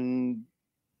 and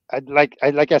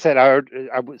like I said,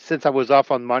 since I was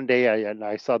off on Monday, and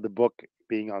I saw the book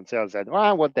being on sale. I said,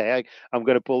 "Well, what the heck? I'm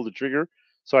gonna pull the trigger."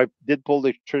 So I did pull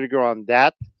the trigger on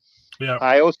that. Yeah.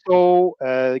 I also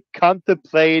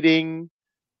contemplating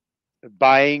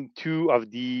buying two of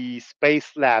the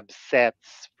Space Lab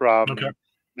sets Okay. from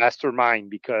Mastermind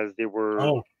because they were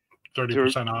Oh,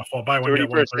 30% off. Well, buy one, get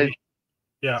one 30%. 30.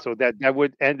 Yeah. So that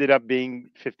would ended up being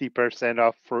 50%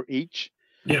 off for each.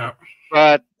 Yeah.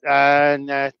 But I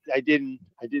didn't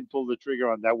pull the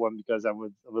trigger on that one because I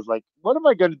was like, what am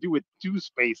I going to do with two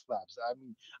Space Labs? I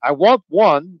mean, I want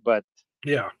one, but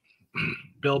Yeah.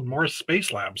 Build more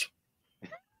space labs.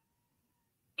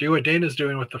 Do what Dana's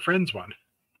doing with the Friends one,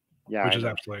 yeah, which I is know.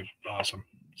 absolutely awesome.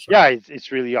 So, Yeah,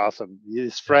 it's really awesome.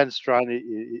 His friends trying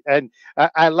to, and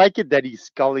I like it that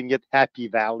he's calling it Happy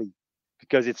Valley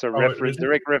because it's a oh, is it?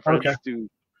 direct Okay. reference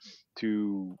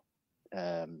to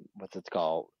what's it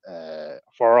called,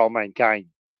 For All Mankind.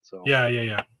 So, Yeah, yeah,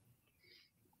 yeah.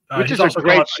 which He's is a also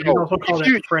great called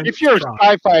show. it Friends If you're a Strong.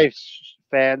 sci-fi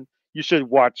fan, you should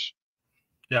watch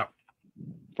Yeah.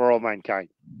 For All Mankind.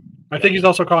 I think he's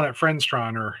also calling it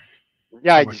Friendstron or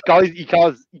Yeah, something like he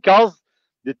calls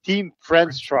the team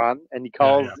Friendstron, and he yeah,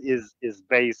 calls his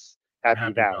base Happy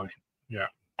Happy Valley. Valley. Yeah.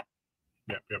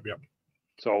 Yep.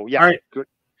 So yeah, All right. good.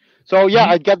 So yeah,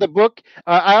 Mhm. I got the book.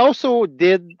 I also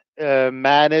did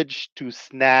manage to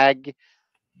snag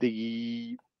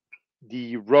the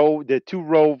the two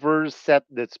rovers set,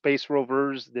 the space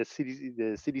rovers, the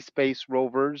city space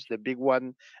rovers, the big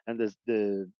one and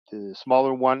the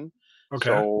smaller one. Okay.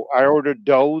 So I ordered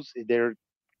those. They're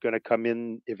gonna come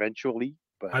in eventually.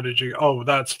 But How did you? Oh,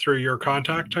 that's through your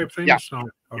contact type yeah, things? No.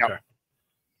 yeah. Okay.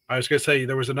 I was gonna say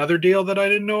there was another deal that I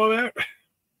didn't know about.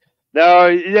 No,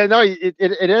 yeah, no. It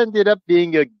ended up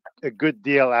being a good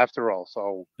deal after all.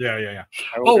 So Yeah.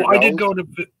 I Oh, ordered I did those,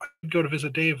 go to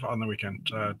visit Dave on the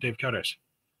weekend. Dave Codes.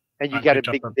 and you I got a picked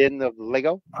up big bin of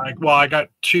Lego. I got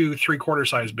 2 3/4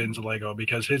 size bins of Lego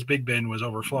because his big bin was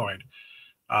overflowing.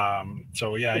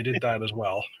 So yeah, I did that as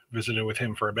well. Visited with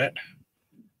him for a bit.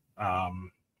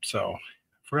 So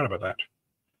forgot about that.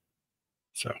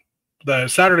 So the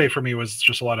Saturday for me was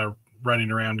just a lot of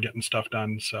running around getting stuff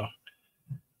done. So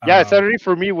Yeah, Saturday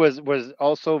for me was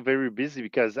also very busy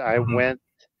because I mhm. went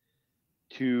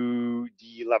to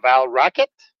the Laval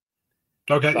Rocket.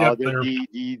 Okay, Saw yep, there.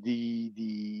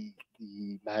 the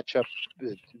matchup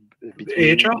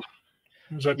between AHL?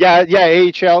 Is that yeah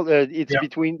AHL. It's yeah.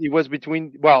 between it was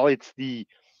between well, it's the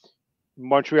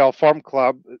Montreal Farm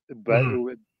Club, but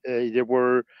Mhm. there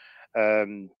were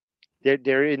um,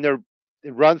 they're in their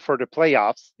run for the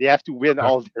playoffs. They have to win Okay.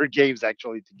 all their games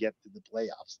actually to get to the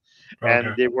playoffs, Okay.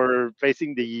 and they were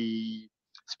facing the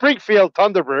Springfield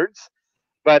Thunderbirds.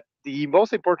 But the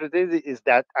most important thing is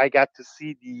that I got to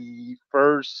see the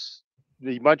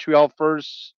Montreal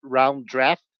first round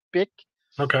draft pick,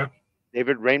 Okay.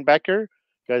 David Reinbacher,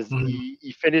 because Mhm.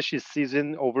 he finished his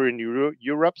season over in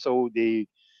Europe, so they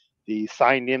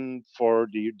signed him for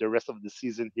the rest of the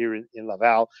season here in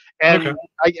Laval. Okay. And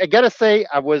I gotta say,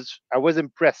 I was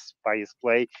impressed by his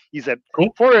play. He's a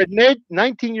Cool. for a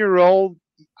 19-year-old.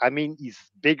 I mean, he's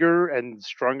bigger and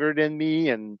stronger than me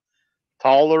and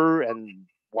taller, and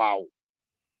wow,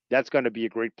 that's going to be a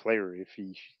great player if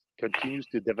he continues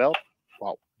to develop.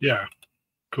 Wow. Yeah.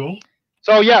 Cool.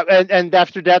 So yeah, and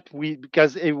after that we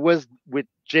because it was with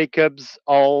Jacob's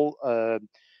all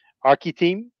hockey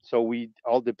team, so we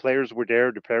all the players were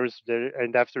there, the players there,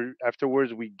 and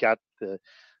afterwards we got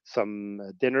some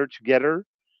dinner together.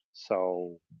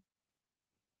 So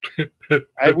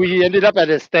we ended up at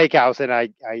a steakhouse, and I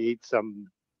ate some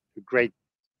great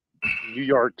New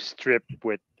York strip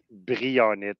with brie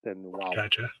on it, and wow.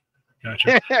 Gotcha.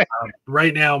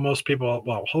 Right now, most people,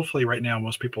 well, hopefully right now,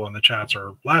 most people in the chats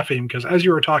are laughing because as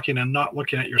you were talking and not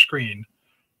looking at your screen,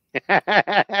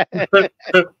 I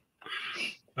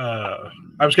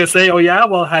was going to say, oh, yeah,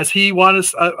 well, has he won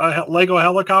a Lego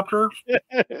helicopter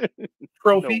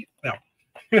trophy? No.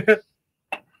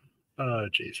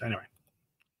 Geez. Anyway.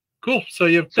 Cool. So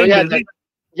you've been busy?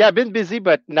 Yeah, I've been busy,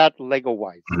 but not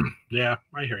Lego-wise. Yeah,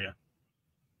 I hear you.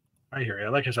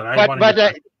 Like I said, I want to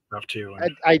get stuff too.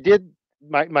 I did.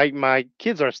 My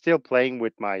kids are still playing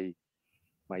with my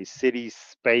city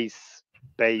space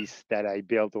base that I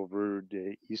built over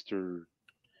the Easter.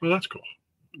 Well, that's cool.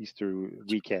 Easter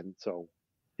weekend, so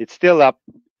it's still up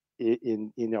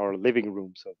in our living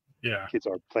room. So yeah, kids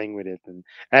are playing with it, and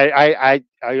I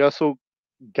also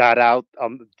got out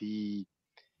the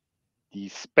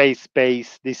space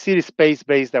base, the city space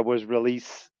base that was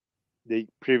released the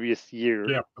previous year.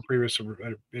 Yeah, the previous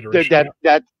iteration.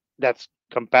 That's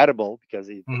compatible because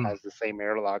it has the same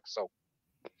airlock. So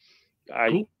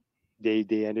cool. They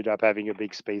ended up having a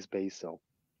big space base. So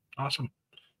awesome.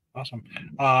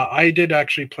 I did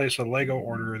actually place a Lego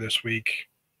order this week.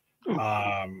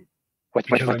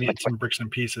 Because I need some bricks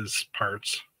and pieces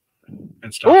parts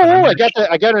and stuff. Oh,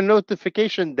 I got a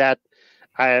notification that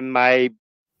my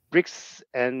bricks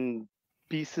and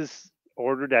pieces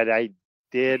order that I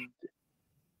did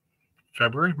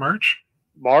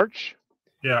March.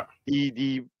 Yeah.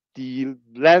 The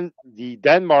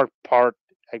Denmark part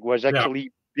was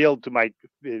actually billed to my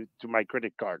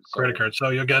credit card. So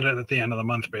you'll get it at the end of the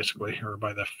month, basically, or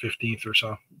by the 15th or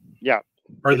so. Yeah.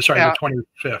 Or the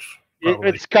 25th.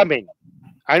 It's coming.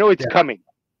 I know it's coming.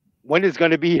 When it's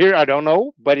going to be here, I don't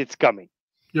know, but it's coming.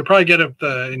 You'll probably get it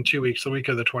in 2 weeks, the week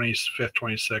of the 25th,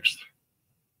 26th.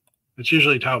 It's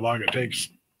usually how long it takes.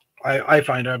 I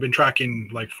find I've been tracking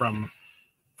like from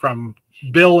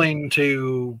billing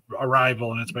to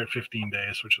arrival, and it's about 15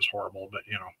 days, which is horrible, but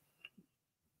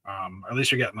at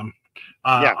least you're getting them.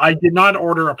 I did not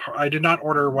order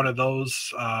one of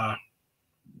those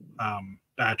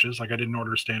batches. Like I didn't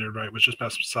order standard, right? It was just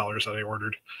best sellers that I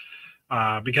ordered.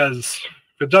 Because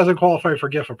if it doesn't qualify for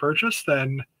gift of purchase,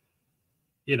 then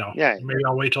maybe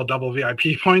I'll wait till double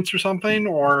VIP points or something,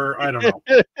 or I don't know.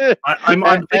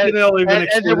 I'm thinking they'll even.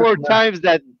 And there were times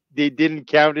that they didn't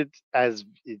count it as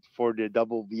for the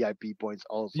double VIP points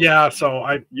also. Yeah, so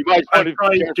you might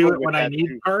probably do it when I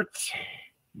need parts.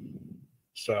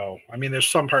 So I mean, there's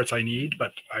some parts I need,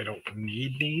 but I don't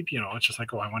need. It's just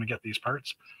like, I want to get these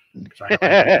parts. But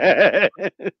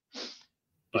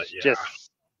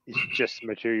it's just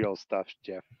material stuff,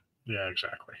 Jeff. Yeah,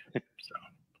 exactly. So,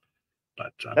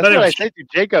 but that's what I said to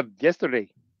Jacob yesterday,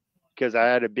 because I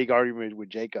had a big argument with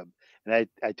Jacob, and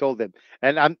I told him,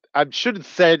 and I shouldn't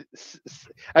say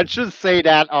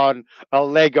that on a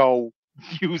Lego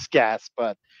newscast,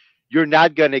 but you're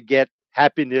not gonna get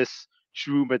happiness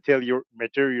through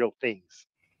material things.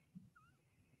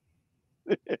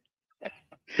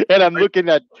 And I'm looking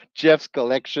at Jeff's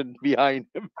collection behind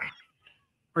him.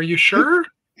 Are you sure?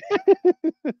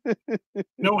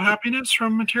 No happiness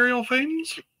from material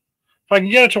things? If I can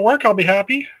get it to work, I'll be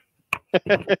happy.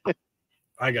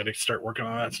 I got to start working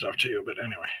on that stuff too. But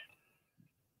anyway.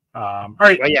 All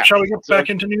right. Shall we get back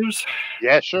into news?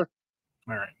 Yeah, sure.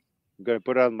 All right. I'm going to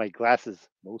put on my glasses.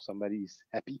 Oh, somebody's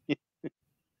happy. I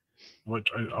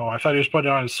thought he was putting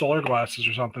on his solar glasses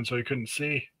or something so he couldn't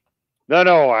see.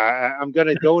 No. I'm going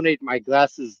to donate my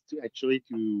glasses to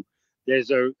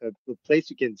there's a place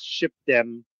you can ship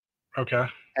them. Okay.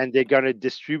 And they're going to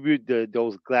distribute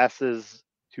those glasses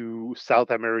to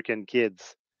South American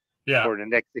kids for the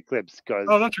next eclipse, because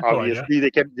obviously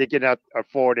they cannot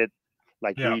afford it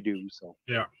like we do. So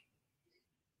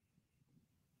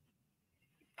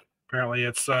apparently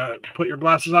it's put your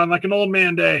glasses on like an old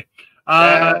man day.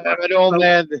 I'm an old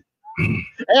man. Hey,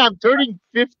 I'm turning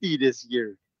 50 this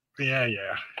year.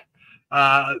 Yeah.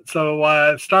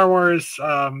 So Star Wars,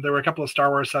 there were a couple of Star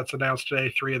Wars sets announced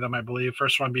today, 3 of them, I believe.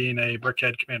 First one being a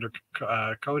Brickhead Commander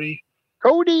Cody.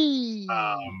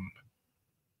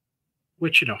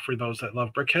 Which, for those that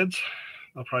love Brickheads,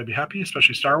 they'll probably be happy,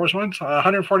 especially Star Wars ones.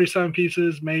 147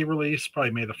 pieces, May release, probably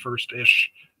May the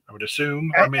 1st-ish, I would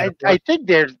assume. I think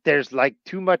there's like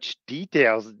too much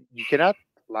details. You cannot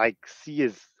like see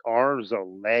his arms or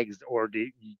legs, or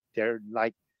they're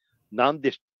like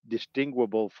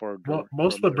non-distinguishable for.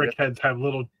 Most of the Brickheads have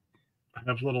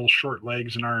little short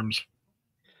legs and arms.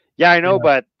 Yeah, I know,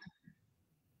 but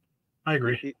I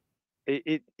agree.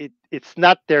 It's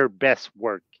not their best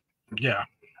work. Yeah,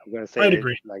 I'm gonna say I'd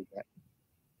agree like that.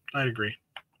 I'd agree.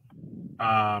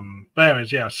 But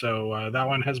anyways, so that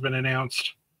one has been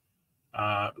announced.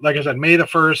 Like I said, May the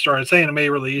 1st, or I'd say in a May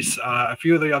release. A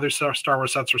few of the other Star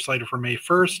Wars sets are slated for May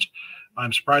 1st.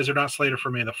 I'm surprised they're not slated for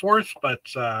May the 4th, but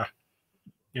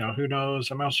who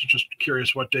knows? I'm also just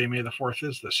curious what day May the 4th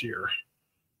is this year.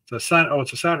 It's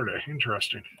a Saturday.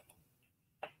 Interesting.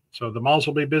 So the malls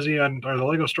will be busy or the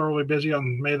Lego store will be busy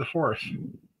on May the 4th.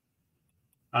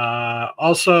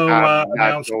 Also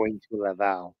announced going to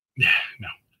Laval. Yeah, no.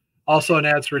 Also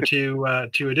announced for two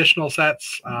additional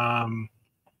sets.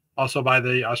 Also by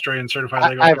the Australian Certified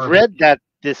Lego I've store. read that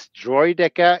this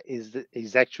Droideka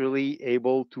is actually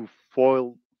able to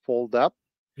fold up.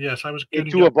 Yes, I was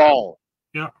into a ball.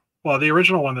 Yeah. Well, the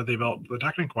original one that they built, the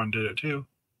Technic one, did it too.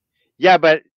 Yeah,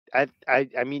 but I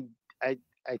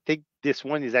think this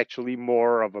one is actually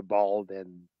more of a ball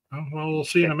than. Oh, well, we'll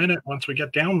see in a minute once we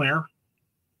get down there.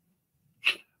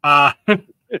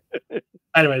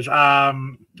 Anyways,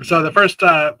 so the first,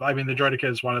 the Droideka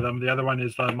is one of them. The other one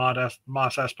is the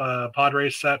Mos Espa pod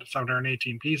race set,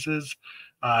 718 pieces.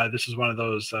 This is one of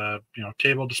those,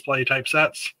 table display type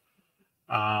sets.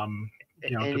 And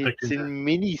it's in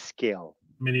mini scale.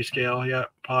 Mini scale, yeah,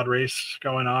 pod race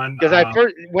going on. Because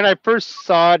when I first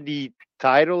saw the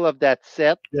title of that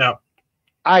set, yeah,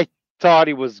 I thought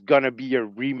it was gonna be a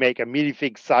remake, a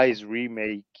minifig size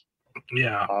remake.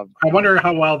 Yeah, I wonder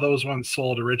how well those ones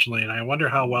sold originally, and I wonder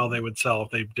how well they would sell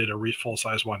if they did a full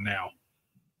size one now.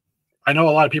 I know a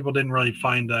lot of people didn't really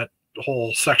find that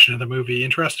whole section of the movie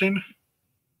interesting.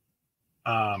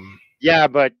 Yeah,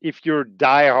 but if you're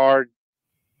diehard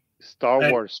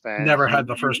Star Wars fan, never had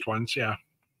the first ones, yeah.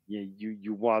 Yeah,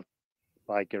 you want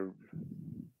like a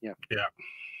yeah,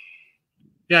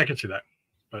 I can see that.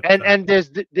 But and there's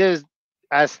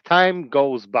as time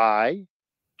goes by,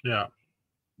 yeah,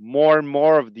 more and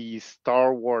more of these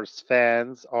Star Wars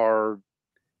fans were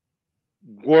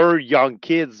young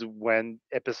kids when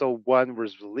Episode 1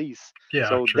 was released. Yeah,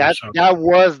 so true, that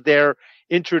was their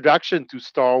introduction to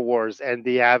Star Wars, and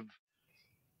they have.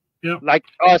 Yeah. Like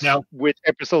us with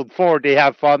Episode 4, they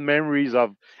have fond memories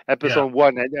of Episode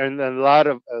 1, and a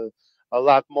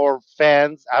lot more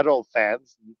fans, adult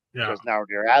fans, because now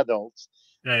they're adults.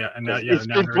 Yeah, and it's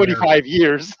been 25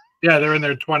 years. Yeah, they're in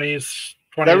their 20s,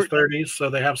 30s,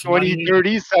 so they have some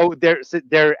 30s. So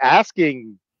they're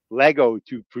asking Lego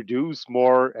to produce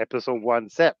more Episode 1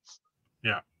 sets.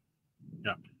 Yeah.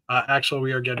 Actually,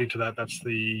 we are getting to that. That's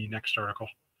the next article.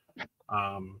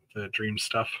 The Dream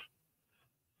stuff.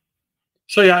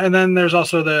 So yeah, and then there's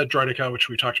also the Droideka, which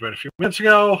we talked about a few minutes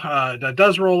ago. That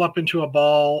does roll up into a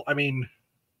ball. I mean,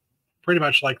 pretty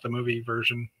much like the movie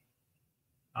version.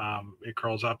 It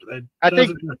curls up. I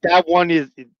think that one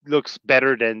it looks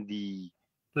better than the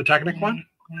Technic one.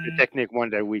 The Technic one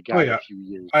that we got a few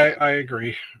years ago. I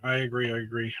agree.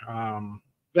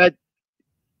 But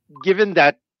given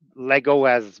that Lego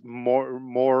has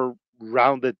more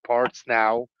rounded parts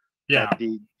now,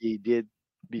 than they did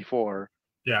before.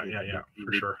 Yeah,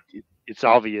 for sure. It's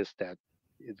obvious that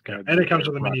it's gonna be. And it comes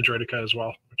with a mini Droideka as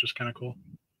well, which is kind of cool.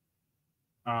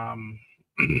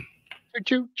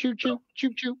 Choo choo.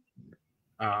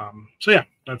 So yeah,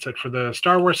 that's it for the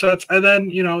Star Wars sets, and then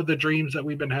the dreams that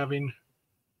we've been having.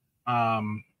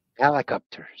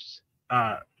 Helicopters.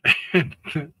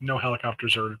 No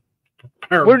helicopters are.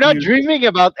 We're not dreaming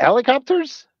about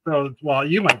helicopters. So, well,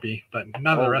 you might be, but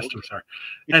none of the rest of us are.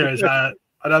 Anyways,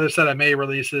 another set of May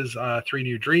releases, 3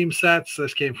 new Dream sets.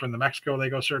 This came from the Mexico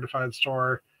Lego Certified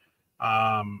store.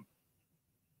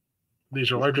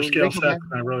 These are larger scale sets.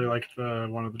 And I really like the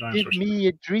one of the dinosaurs. Give me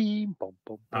a dream.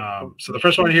 So the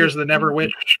first one here is the Never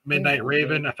Witch Midnight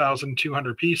Raven,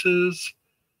 1,200 pieces,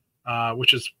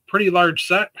 which is pretty large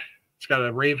set. It's got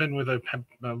a raven with a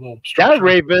little structure. That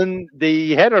raven,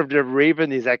 the head of the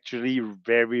raven is actually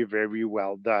very, very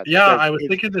well done. Yeah, I was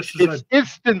thinking this is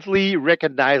instantly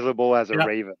recognizable as a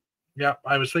raven. Yeah,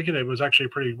 I was thinking it was actually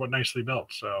pretty nicely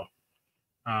built. So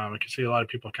I can see a lot of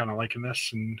people kind of liking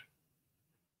this and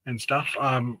stuff.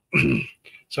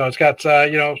 So it's got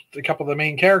a couple of the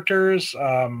main characters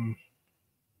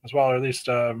as well, or at least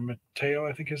Mateo,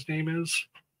 I think his name is.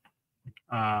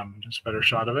 Just a better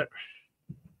shot of it.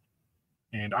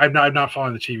 And I'm not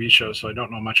following the TV show, so I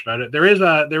don't know much about it. There is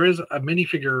a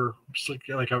minifigure,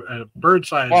 like a bird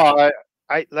size. Well,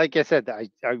 I like I said, I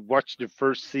watched the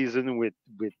first season with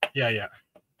Isaac,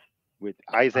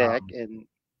 and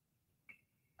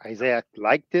Isaac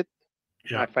liked it.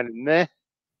 Yeah, I find it meh,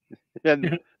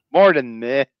 and more than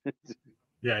meh.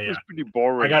 Yeah, it was pretty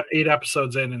boring. I got 8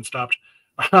 episodes in and stopped.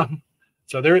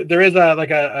 So there is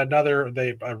another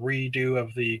redo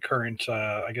of the current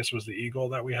I guess it was the eagle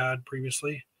that we had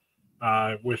previously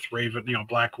with raven,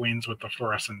 black wings with the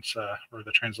fluorescent or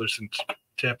the translucent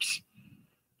tips.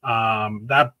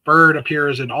 That bird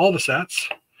appears in all the sets.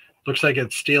 Looks like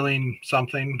it's stealing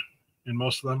something in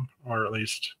most of them, or at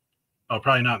least, oh,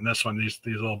 probably not in this one. These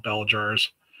little bell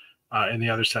jars. In the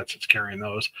other sets, it's carrying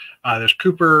those. There's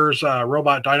Cooper's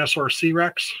robot dinosaur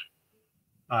C-Rex,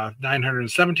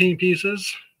 917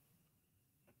 pieces,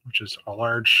 which is a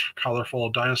large, colorful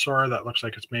dinosaur that looks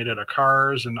like it's made out of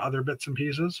cars and other bits and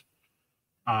pieces.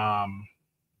 Again,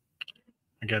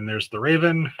 there's the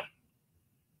Raven.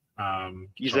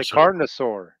 He's a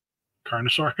carnosaur.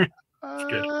 Carnosaur.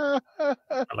 That's good.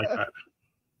 I like that.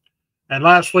 And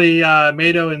lastly,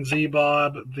 Mado and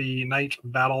Z-Bob, the Night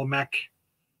Battle Mech,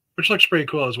 which looks pretty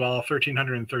cool as well.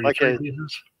 1,333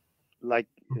 pieces. Like,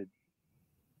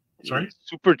 sorry?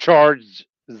 Supercharged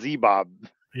Z-Bob.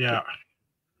 Yeah.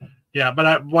 Yeah,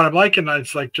 but what I'm liking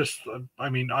is like just, I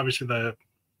mean, obviously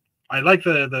I like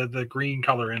the green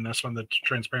color in this one, the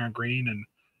transparent green, and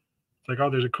it's like, oh,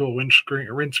 there's a cool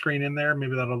windscreen in there.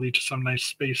 Maybe that'll lead to some nice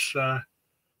space,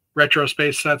 retro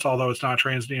space sets, although it's not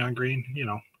trans neon green. You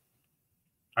know,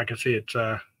 I can see it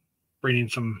bringing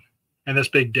some, and this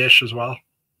big dish as well.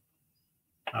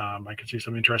 I can see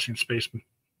some interesting space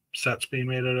sets being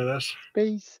made out of this.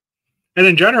 Space. And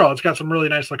in general, it's got some really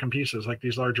nice looking pieces, like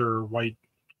these larger white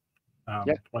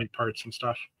white parts and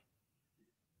stuff.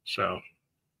 So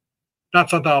not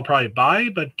something I'll probably buy,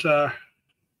 but kind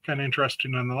of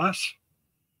interesting nonetheless.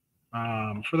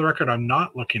 For the record, I'm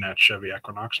not looking at Chevy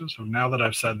Equinoxes. So now that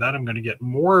I've said that, I'm going to get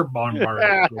more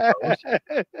bombarded with those.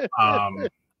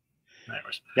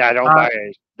 Anyways. Yeah,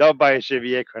 don't buy a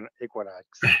Chevy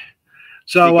Equinox.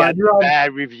 So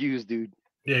bad reviews, dude.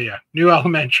 Yeah. New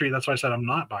Elementary. That's why I said I'm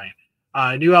not buying.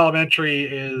 New Elementary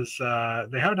is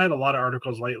they haven't had a lot of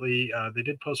articles lately. They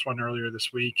did post one earlier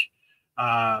this week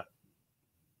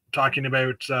talking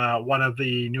about one of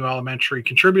the New Elementary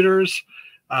contributors.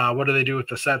 What do they do with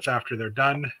the sets after they're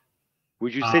done?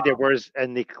 Would you say there was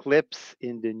an eclipse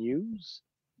in the news?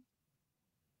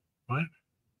 What?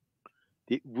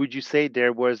 Would you say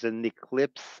there was an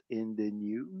eclipse in the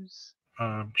news?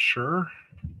 Sure.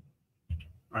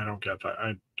 I don't get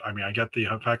that. I mean, I get the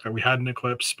fact that we had an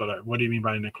eclipse, but what do you mean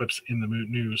by an eclipse in the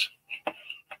news?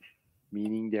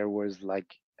 Meaning there was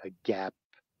like a gap.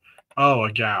 Oh,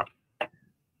 a gap.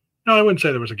 No, I wouldn't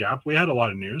say there was a gap. We had a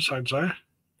lot of news, I'd say.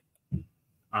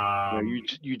 No,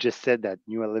 you just said that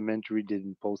New Elementary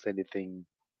didn't post anything.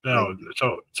 No,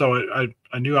 so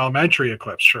a New Elementary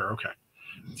eclipse, sure, okay.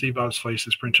 Z-Bob's face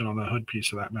is printed on the hood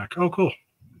piece of that Mac. Oh, cool.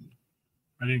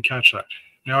 I didn't catch that.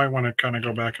 Now I want to kind of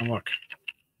go back and look.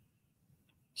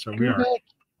 So we are.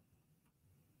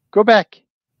 Go back.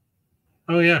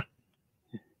 Oh, yeah.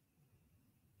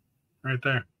 Right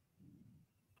there.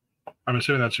 I'm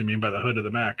assuming that's what you mean by the hood of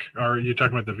the Mac. Or are you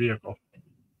talking about the vehicle?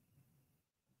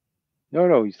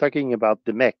 No, he's talking about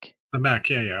the mech. The Mac,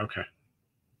 yeah, okay.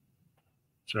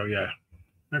 So, yeah.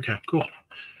 Okay, cool.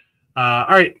 All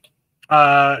right.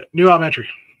 New Elementary.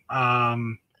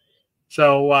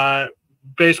 So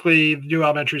basically, New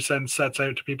Elementary sends sets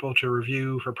out to people to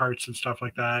review for parts and stuff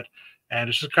like that. And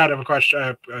it's just kind of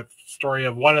a story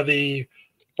of one of the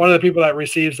people that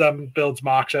receives them builds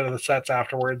mocks out of the sets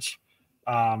afterwards.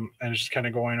 And it's just kind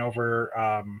of going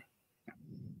over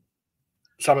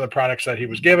some of the products that he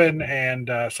was given and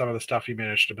some of the stuff he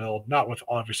managed to build. Not with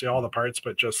obviously all the parts,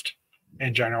 but just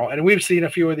in general. And we've seen a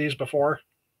few of these before.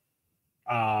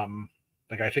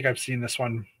 Like I think I've seen this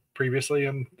one previously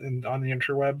on the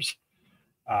interwebs,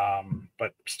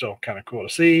 but still kind of cool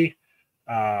to see.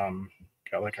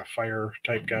 Got like a fire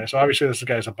type guy. So obviously this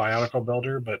guy's a Bionicle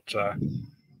builder, but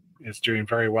is doing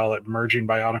very well at merging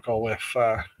Bionicle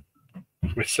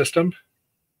with system.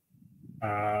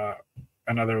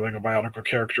 Another like a Bionicle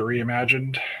character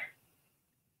reimagined.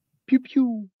 Pew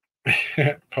pew.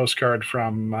 Postcard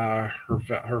from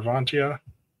Hervantia.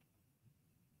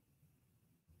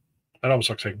 That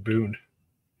almost looks like Boone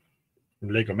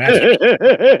from Lego Masters.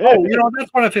 Oh,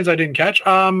 that's one of the things I didn't catch.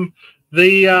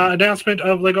 The announcement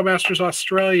of Lego Masters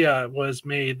Australia was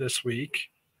made this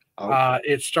week. Okay.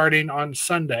 It's starting on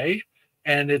Sunday,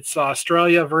 and it's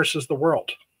Australia versus the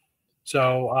world.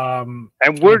 So,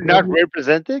 and we're not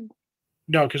represented?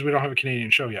 No, because we don't have a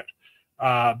Canadian show yet.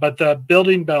 But the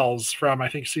Building Bells from I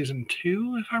think season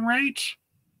 2, if I'm right.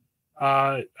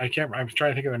 I'm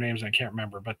trying to think of their names and I can't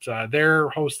remember, but they're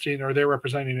hosting or they're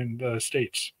representing in the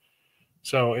States.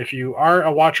 So if you are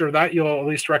a watcher of that, you'll at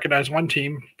least recognize one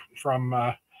team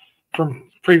from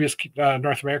previous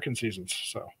North American seasons.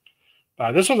 So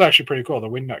this was actually pretty cool. The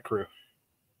Wingnut crew.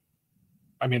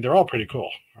 I mean, they're all pretty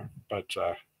cool, but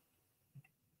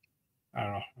I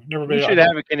don't know. Never been. We should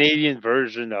have a Canadian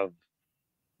version of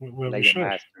Lego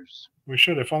Masters. We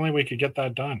should. If only we could get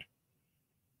that done.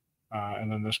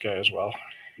 And then this guy as well.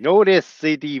 Notice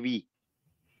CTV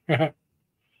uh,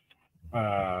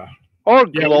 or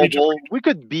Yeah, global. We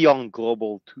could be on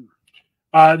global too.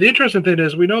 the interesting thing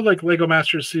is we know like Lego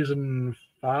Masters season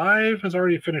 5 has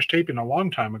already finished taping a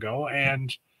long time ago,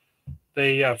 and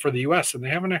they for the US, and they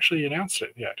haven't actually announced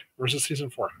it yet. Or is it season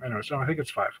 4? Anyway, so I think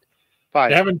it's 5. 5.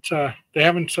 They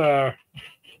haven't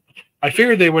I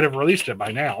figured they would have released it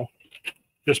by now,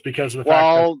 just because of the fact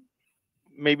that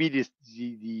maybe the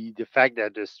fact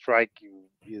that the strike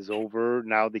is over,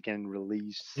 now they can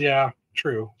release. Yeah,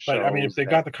 true. But I mean, if they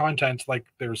got the content, like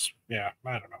there's, I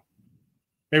don't know.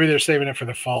 Maybe they're saving it for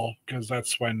the fall because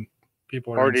that's when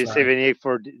people are. Or they're saving it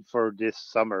for this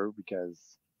summer because.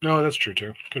 No, that's true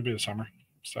too. Could be the summer.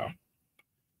 So,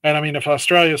 and I mean, if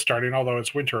Australia's starting, although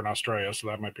it's winter in Australia, so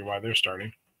that might be why they're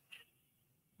starting.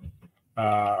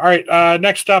 All right.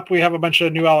 Next up, we have a bunch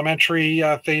of new elementary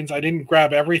things. I didn't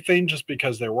grab everything just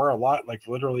because there were a lot. Like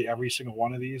literally every single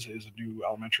one of these is a new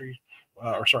elementary,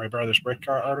 Brothers Brick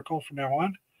article from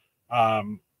now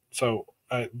on. So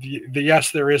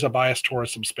yes, there is a bias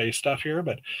towards some space stuff here,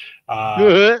 but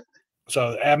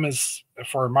so M is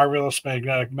for Marvelous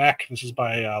Magnetic Mech. This is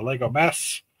by Lego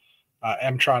Mess,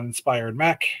 M-Tron inspired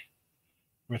mech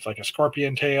with like a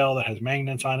scorpion tail that has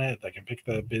magnets on it that can pick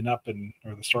the bin up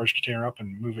or the storage container up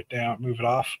and move it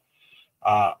off.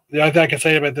 The other thing I can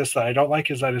say about this that I don't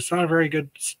like is that it's not a very good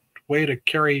way to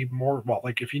carry more. Well,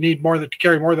 like if you need to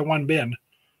carry more than one bin,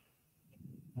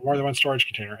 more than one storage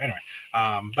container. Anyway,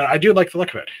 but I do like the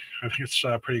look of it. I think it's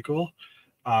pretty cool.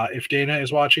 If Dana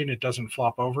is watching, it doesn't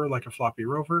flop over like a floppy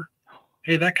rover.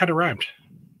 Hey, that kind of rhymed.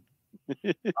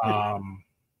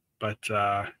 But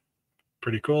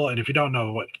pretty cool. And if you don't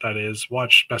know what that is,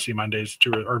 watch Bessie Mondays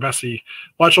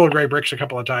watch Old Gray Bricks a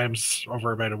couple of times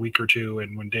over about a week or two,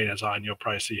 and when Dana's on, you'll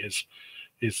probably see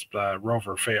his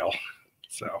rover fail.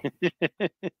 So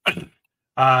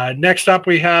next up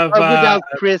we have without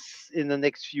Chris in the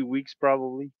next few weeks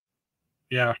probably.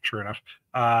 Yeah, true enough.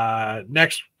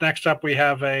 Next up we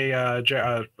have a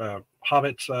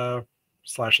Hobbit /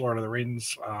 Lord of the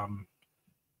Rings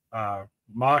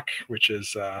mock, which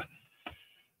is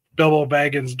Bilbo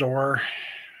Baggins' door.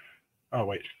 Oh,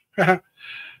 wait. J.R.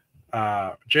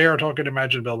 Tolkien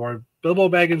imagined Bilbo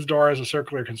Baggins' door as a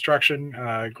circular construction,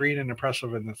 green and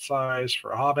impressive in the size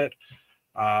for a hobbit.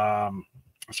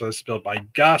 So this is built by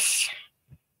Gus.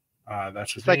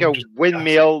 That's his name. Like a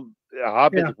windmill, a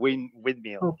hobbit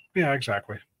windmill. Oh, yeah,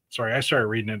 exactly. Sorry, I started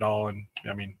reading it all, and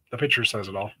I mean, the picture says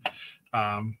it all.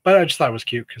 But I just thought it was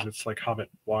cute because it's like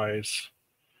Hobbit-wise.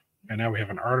 And now we have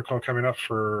an article coming up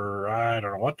for, I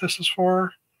don't know what this is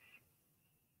for.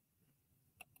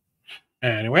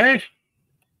 Anyway.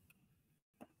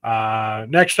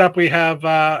 Next up we have,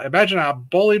 imagine a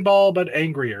bowling ball, but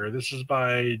angrier. This is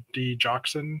by D.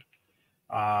 Jockson.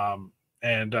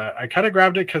 And I kind of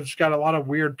grabbed it because it's got a lot of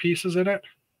weird pieces in it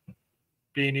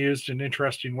being used in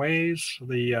interesting ways.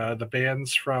 The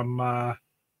bands from,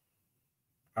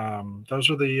 those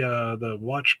are the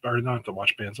watch, or not the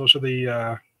watch bands. Those are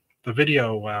the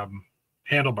video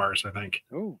handlebars, I think.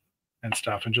 Ooh. And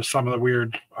stuff, and just some of the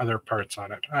weird other parts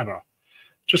on it. I don't know.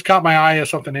 Just caught my eye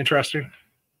as something interesting.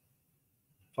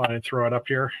 Thought I'd throw it up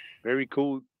here. Very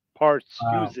cool parts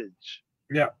usage.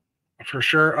 Yeah, for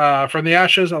sure. From the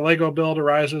Ashes, a Lego build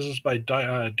arises is by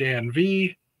Dan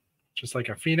V. Just like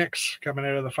a phoenix coming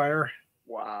out of the fire.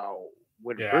 Wow.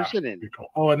 With a person in it.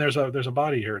 Cool. Oh, and there's a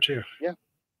body here too. Yeah.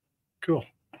 Cool.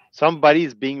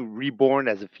 Somebody's being reborn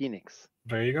as a phoenix.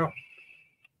 There you go.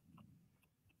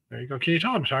 There you go. Can you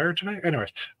tell I'm tired tonight? Anyways,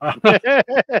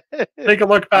 take a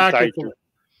look back.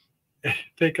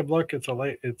 Take a look.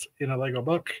 It's in a Lego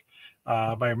book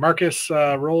by Marcus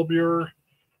Rollbuer,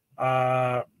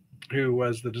 who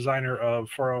was the designer of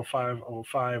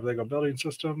 40505 Lego Building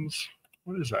Systems.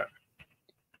 What is that?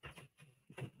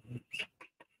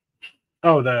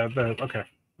 Oh, the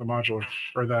modular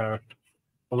or the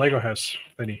Lego house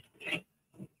thingy.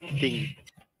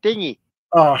 Thingy.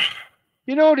 Oh,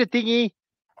 you know the thingy.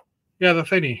 Yeah, the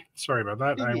thingy. Sorry about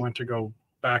that. Thingy. I went to go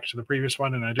back to the previous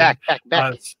one and I didn't.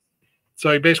 Back.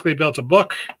 So he basically built a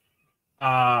book,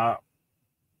 but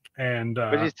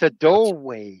it's a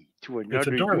doorway to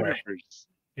another universe,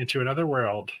 into another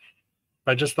world.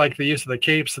 But just like the use of the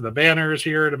capes and the banners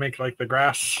here to make like the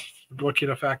grass looking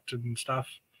effect and stuff.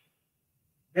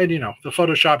 And the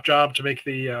Photoshop job to make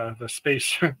the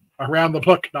space around the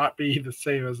book not be the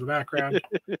same as the background,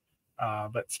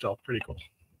 but still pretty cool.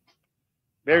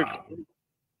 Very cool.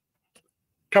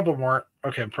 Couple more.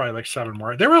 Okay, probably like 7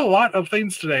 more. There were a lot of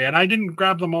things today, and I didn't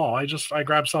grab them all. I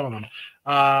grabbed some of them.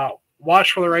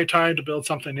 Watch for the Right Time to Build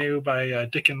Something New by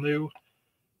Dick and Lou.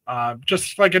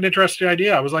 Just like an interesting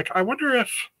idea. I was like, I wonder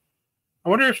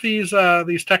if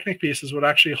these Technic pieces would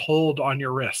actually hold on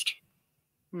your wrist.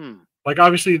 Like,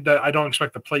 obviously, that I don't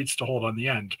expect the plates to hold on the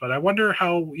end, but I wonder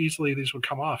how easily these would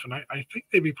come off, and I think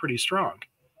they'd be pretty strong.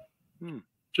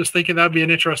 Just thinking that'd be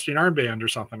an interesting armband or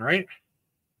something, right?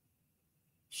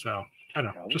 So I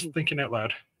don't know, just thinking out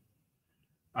loud.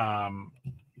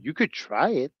 You could try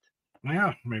it.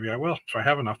 Yeah, maybe I will if I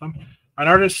have enough of them. An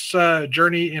Artist's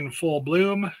Journey in Full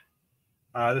Bloom.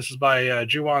 This is by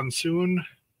Juwon Soon.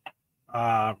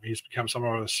 He's become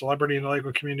somewhat of a celebrity in the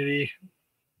Lego community.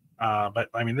 But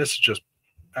I mean, this is just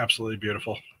absolutely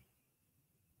beautiful.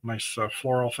 Nice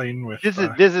floral thing with this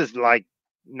is like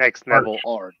next level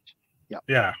art.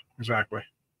 Yeah, exactly.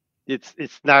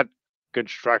 It's not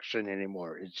construction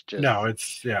anymore. It's just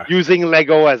it's using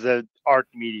Lego as an art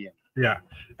medium. Yeah,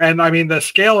 and I mean the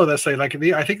scale of this thing, like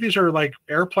I think these are like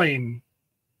airplane,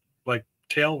 like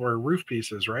tail or roof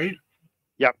pieces, right?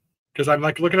 Yep. Because I'm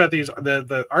like looking at these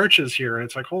the arches here, and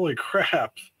it's like, holy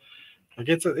crap! Like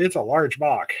it's a large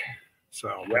mock,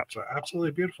 so it's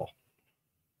absolutely beautiful.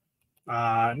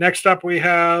 Next up, we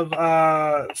have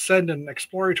Send an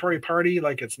Exploratory Party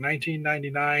like it's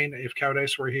 1999. If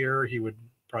Cowdice were here, he would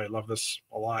probably love this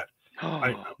a lot.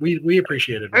 We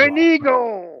appreciate it. An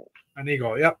eagle. An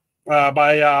eagle. Yep.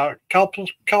 By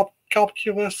Calculus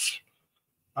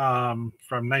from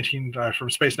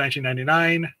Space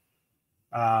 1999,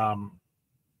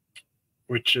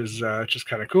 which is just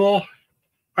kind of cool.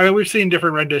 I mean, we've seen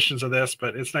different renditions of this,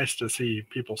 but it's nice to see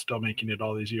people still making it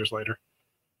all these years later.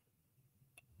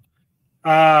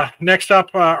 Next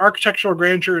up, Architectural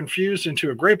Grandeur Infused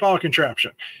into a Great Ball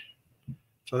Contraption.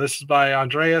 So this is by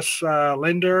Andreas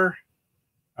Linder.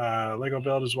 Lego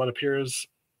build is what appears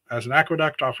as an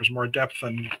aqueduct, offers more depth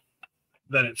than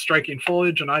its striking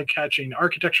foliage and eye-catching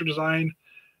architecture design.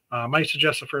 Might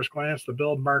suggest at first glance the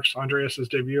build marks Andreas's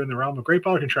debut in the realm of Great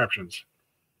Ball Contraptions.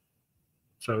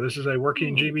 So this is a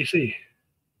working GBC.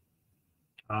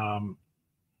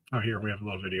 Here we have a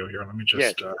little video here. Let me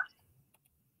just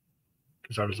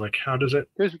because I was like, how does it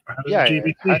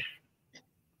GBC?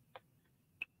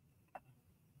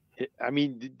 I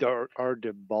mean, are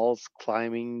the balls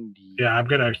climbing? Yeah, I'm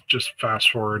gonna just fast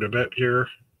forward a bit here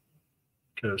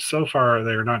because so far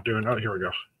they're not doing. Oh, here we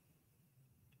go.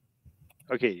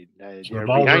 Okay, so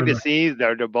behind the scenes,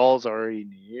 the balls are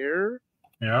in here.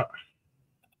 Yeah.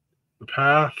 The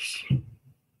paths.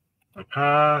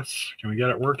 Can we get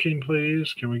it working,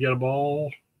 please? Can we get a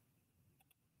ball?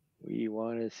 We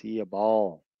want to see a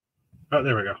ball. Oh,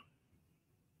 there we go.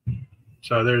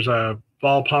 So there's a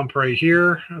ball pump right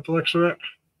here at the looks of it.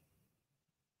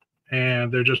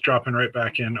 And they're just dropping right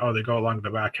back in. Oh, they go along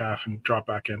the back half and drop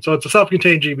back in. So it's a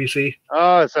self-contained GBC.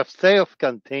 Oh, it's a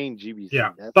self-contained GBC.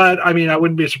 Yeah, but I mean, I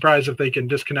wouldn't be surprised if they can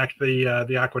disconnect the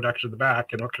aqueduct to the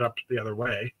back and hook it up the other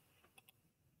way.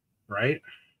 Right?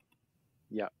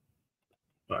 Yeah.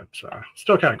 But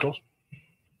still kind of cool.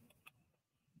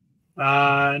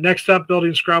 Next up,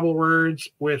 building Scrabble words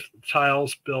with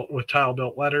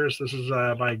tile-built letters. This is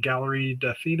by Gallery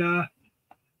d'Athena.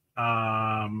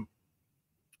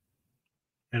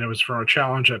 And it was from a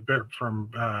challenge from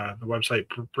the website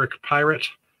Brick Pirate.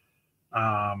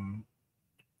 It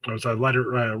was a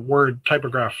word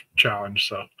typograph challenge.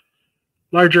 So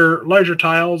larger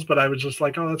tiles, but I was just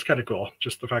like, oh, that's kind of cool.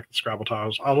 Just the fact that Scrabble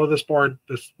tiles. Although this won't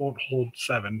hold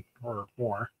 7 or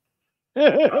more.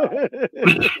 But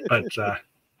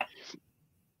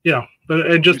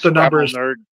and just the numbers,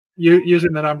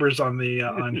 using the numbers on the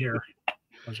on here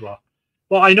as well.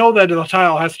 Well, I know that the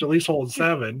tile has to at least hold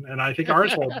 7, and I think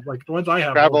ours hold, like the ones I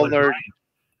have. Scrabble nerd.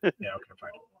 Yeah, okay,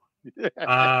 fine.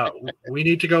 We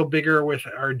need to go bigger with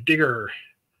our digger.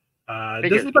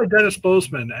 This is by Dennis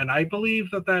Boseman, and I believe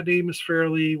that name is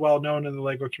fairly well known in the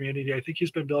Lego community. I think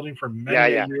he's been building for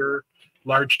many a year,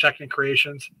 large Technic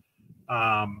creations.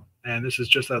 And this is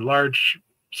just a large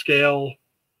scale,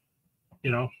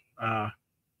 very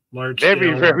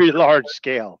large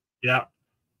scale. Yeah.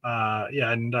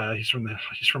 And he's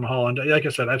from Holland. Like I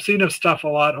said, I've seen his stuff a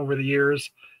lot over the years.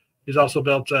 He's also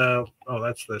built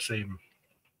that's the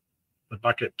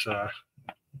bucket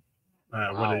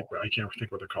I can't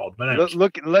think what they're called. But anyways.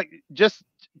 look, just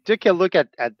take a look at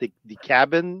the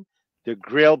cabin. The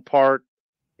grill part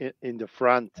in the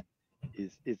front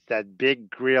is that big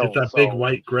grill. It's that big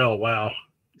white grill. Wow.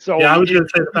 So yeah, I was going to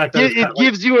say the fact that it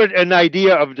gives you an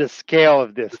idea of the scale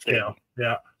of this thing.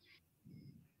 Yeah.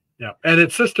 Yeah, and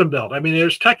it's system built. I mean,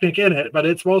 there's Technic in it, but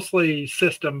it's mostly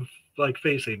system like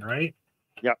facing, right?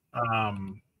 Yeah.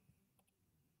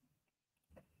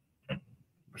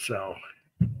 So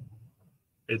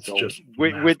it's just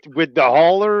with the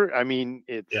hauler. I mean,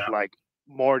 it's like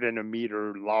more than a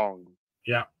meter long.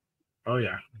 Yeah. Oh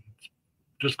yeah.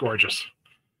 Just gorgeous.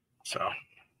 So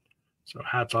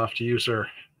hats off to you, sir.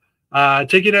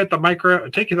 Taking the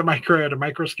micro at a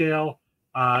micro scale.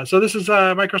 So this is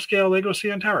a micro scale Lego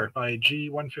CN Tower by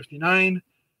G159.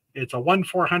 It's a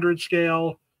 1/400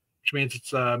 scale, which means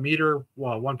it's a meter,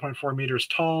 1.4 meters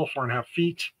tall, 4.5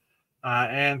 feet,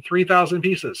 and 3,000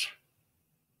 pieces.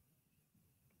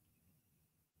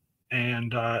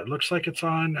 And it looks like it's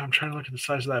on. I'm trying to look at the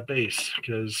size of that base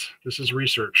because this is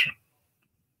research.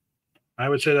 I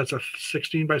would say that's a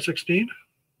 16 by 16,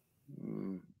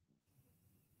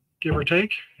 give or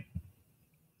take.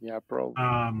 Yeah, probably.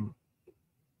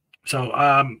 So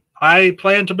I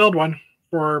plan to build one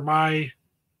for my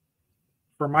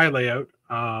layout,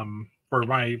 for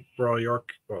my Royal York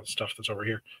stuff that's over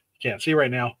here. You can't see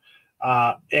right now.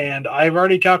 And I've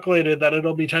already calculated that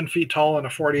it'll be 10 feet tall and a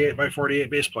 48 by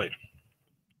 48 base plate.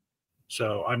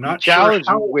 So I'm not sure. Challenge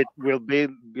with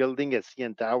building a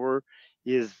CN tower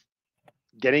is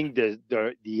getting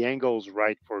the angles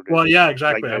right for the. Well, yeah,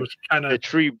 exactly. Like I was kind of the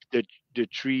tree.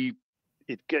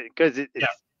 Because it's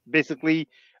basically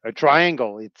a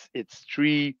triangle. It's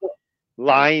 3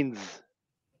 lines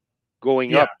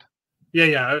going up.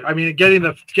 Yeah. I mean, getting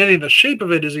the shape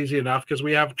of it is easy enough because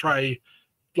we have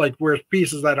we're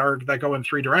pieces that go in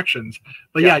 3 directions.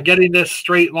 But getting this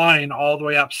straight line all the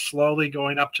way up, slowly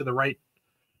going up to the right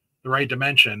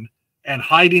dimension, and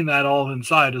hiding that all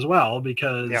inside as well,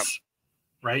 because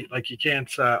right, like you can't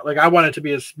I want it to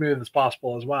be as smooth as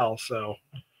possible as well. So,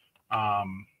 but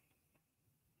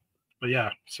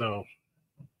yeah, so.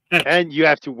 And you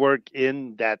have to work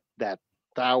in that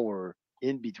tower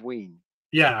in between.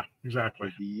 Yeah,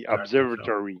 exactly. The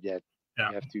observatory that you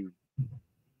have to.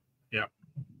 Yeah.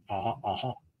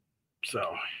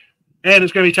 So, and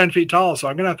it's going to be 10 feet tall, so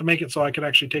I'm going to have to make it so I can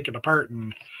actually take it apart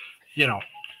and,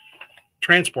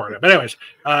 transport it. But anyways,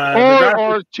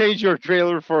 or change your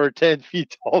trailer for a 10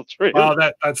 feet tall trailer. Well,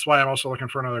 that's why I'm also looking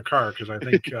for another car, because I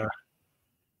think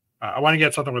I want to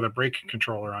get something with a brake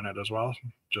controller on it as well,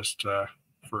 just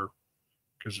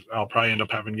because I'll probably end up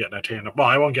getting a tandem. Well,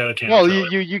 I won't get a tandem. Well,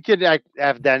 you could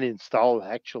have that installed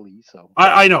actually. So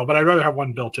I know, but I'd rather have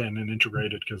one built in and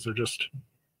integrated, because they're just,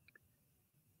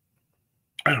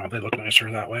 I don't know, they look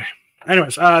nicer that way.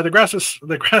 Anyways, the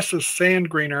grass is sand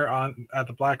greener at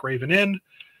the Black Raven Inn.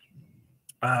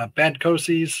 Bent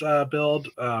Kosi's build,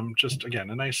 just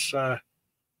again a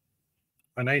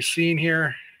nice scene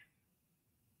here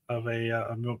of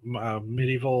a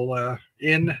medieval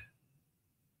inn.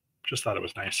 Just thought it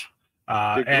was nice.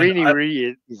 The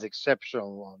greenery is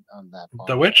exceptional on that.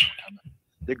 The which?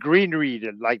 The greenery,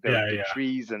 the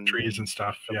trees and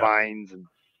stuff, the vines and.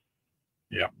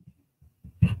 Yeah.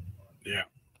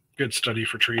 Good study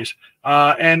for trees.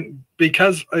 And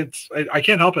because I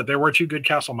can't help it, there were 2 good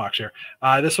castle mocks here.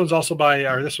 This was by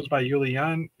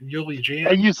Yuli Jian.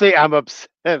 And you say I'm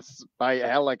obsessed by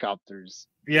helicopters.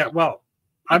 Yeah, well,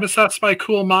 I'm obsessed by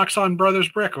cool mocks on Brothers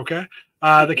Brick. Okay,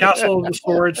 the Castle of the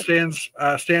Sword stands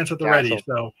at the ready.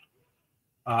 So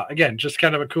again, just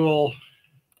kind of a cool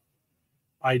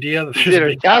idea. Is it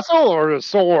a castle or a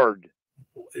sword?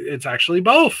 It's actually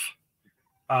both.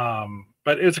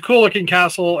 But it's a cool looking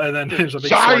castle, and then there's a big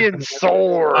giant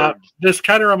sword. This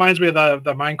kind of reminds me of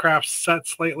the Minecraft set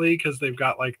slightly, because they've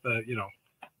got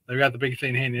they've got the big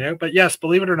thing hanging out. But yes,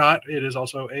 believe it or not, it is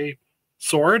also a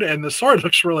sword, and the sword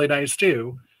looks really nice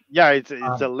too. Yeah, it's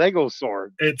a Lego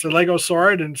sword. It's a Lego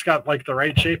sword, and it's got the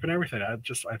right shape and everything. I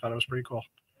thought it was pretty cool.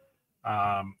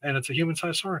 And it's a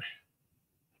human-sized sword.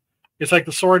 It's like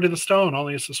the sword in the stone,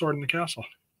 only it's the sword in the castle.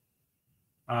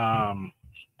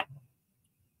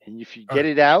 And if you get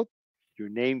it out, you're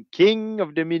named King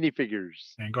of the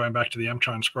minifigures. And going back to the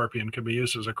Mtron Scorpion, could be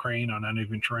used as a crane on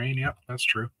uneven terrain. Yep, that's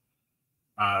true.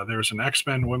 There's an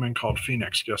X-Men woman called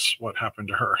Phoenix. Guess what happened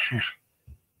to her?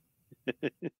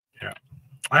 Yeah.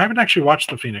 I haven't actually watched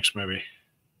the Phoenix movie.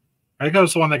 I think that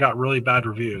was the one that got really bad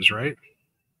reviews, right?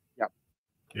 Yep.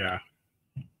 Yeah.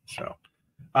 So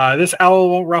this owl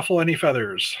won't ruffle any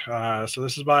feathers. So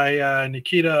this is by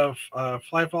Nikita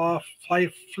Filatov.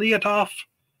 Filatov.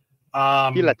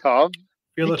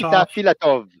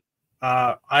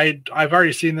 I've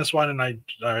already seen this one, and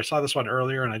I saw this one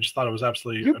earlier, and I just thought it was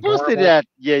absolutely. You posted that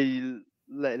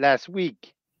last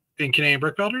week in Canadian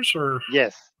Brick Builders, or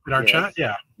yes, in our chat,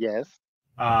 yeah, yes,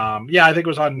 yeah, I think it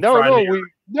was on Friday.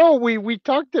 We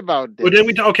talked about this. Oh, did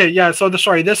we? Okay, yeah. So this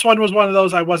one was one of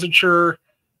those I wasn't sure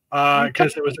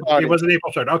because it was an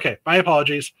April 3rd. Okay, my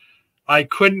apologies. I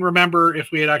couldn't remember if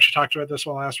we had actually talked about this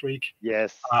one last week.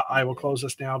 Yes. I will close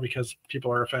this now because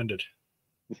people are offended.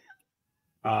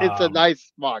 It's a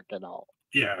nice mock and all.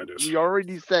 Yeah, it is. You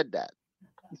already said that.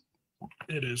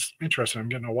 It is interesting. I'm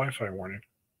getting a Wi-Fi warning.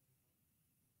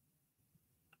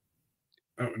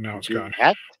 Oh, now it's Being gone.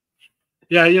 hacked?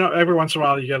 Yeah, you know, every once in a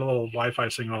while you get a little Wi-Fi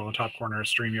signal in the top corner of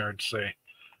StreamYard say,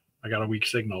 I got a weak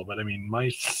signal. But I mean,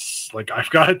 I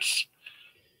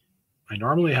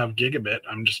normally have gigabit.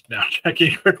 I'm just now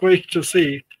checking quickly to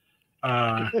see.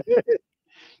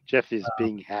 Jeff is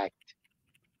being hacked.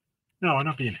 No, I'm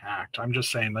not being hacked. I'm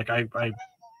just saying, like, I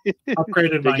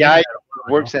upgraded The my guy internet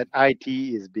who works at IT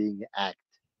is being hacked.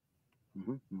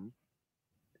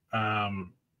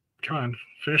 Come on,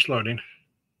 finish loading.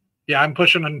 Yeah, I'm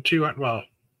pushing on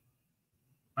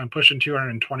I'm pushing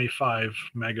 225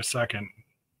 megasecond,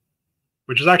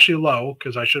 which is actually low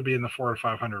because I should be in the 400 or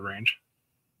 500 range.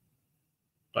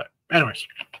 But anyways,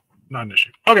 not an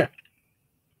issue. Okay.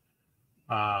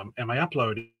 And my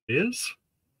upload is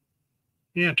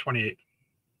 28.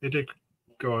 It did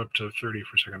go up to 30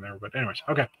 for a second there, but anyways,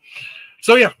 okay.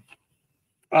 So yeah.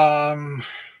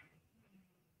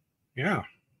 Yeah.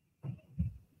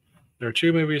 There are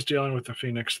two movies dealing with the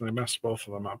Phoenix, and they messed both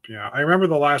of them up. Yeah. I remember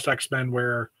the last X-Men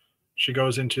where she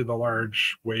goes into the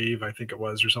large wave, I think it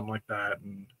was, or something like that,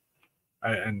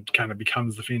 and kind of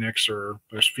becomes the Phoenix, or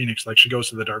there's Phoenix, like she goes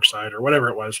to the dark side or whatever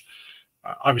it was.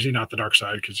 Obviously not the dark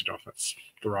side because you know that's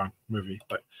the wrong movie,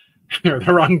 but or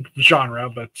the wrong genre.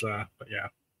 But yeah.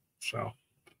 So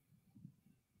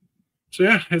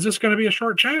yeah, is this going to be a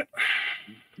short chat?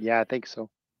 Yeah, I think so.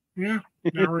 Yeah,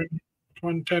 now we're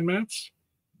in 10 minutes,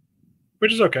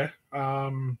 which is okay.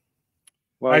 Well,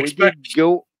 we did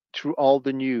go through all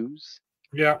the news.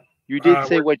 Yeah. You did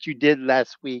say what you did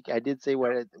last week. I did say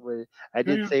what I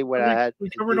did say what I had. We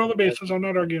covered all the bases. I'm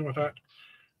not arguing with that.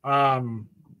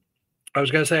 I was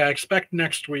going to say I expect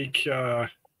next week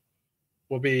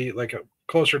will be like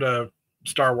closer to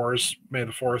Star Wars, May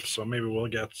the 4th. So maybe we'll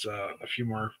get a few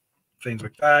more things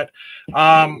like that.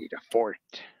 May the 4th.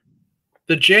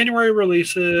 The January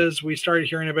releases we started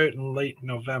hearing about in late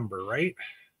November, right?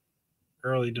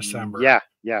 Early December. Yeah.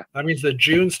 That means the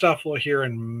June stuff we'll hear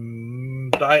in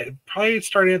probably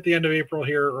starting at the end of April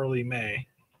here, early May.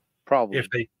 Probably. If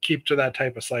they keep to that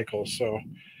type of cycle. So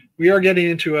we are getting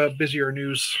into a busier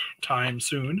news time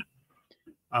soon.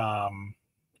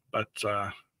 But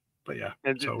yeah.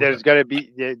 And so there's gotta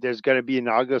be an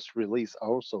August release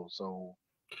also. So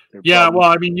yeah, well,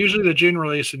 I mean, usually the June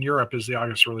release in Europe is the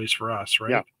August release for us,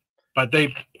 right? Yeah. But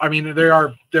there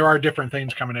are different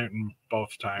things coming out in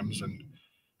both times, and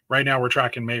right now we're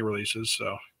tracking May releases,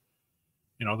 so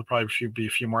you know there'll probably be a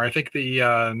few more. I think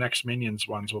the next Minions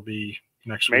ones will be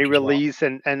next May week release,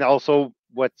 and also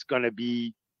what's going to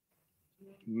be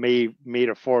May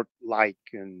the 4th like,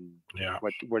 and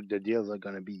what the deals are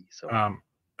going to be. So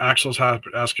Axel's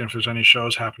asking if there's any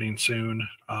shows happening soon.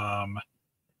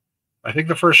 I think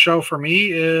the first show for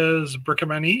me is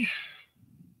Brickman,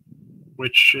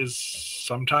 which is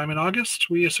sometime in August,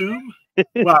 we assume.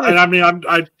 Well, and I mean,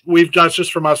 that's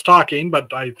just from us talking,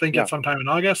 but I think it's sometime in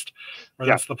August, or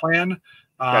that's the plan.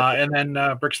 And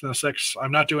then Bricks in the Six.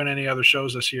 I'm not doing any other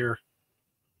shows this year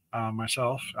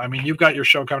myself. I mean, you've got your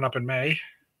show coming up in May.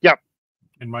 Yep.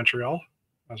 In Montreal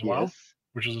as well,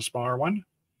 which is a smaller one.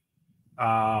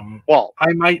 Well,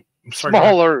 I might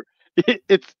smaller.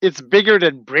 It's bigger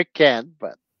than Brick Can,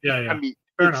 but yeah. I mean,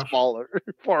 Fair it's enough. smaller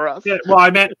for us. Yeah. Well, I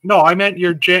meant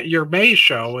your May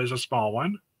show is a small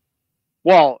one.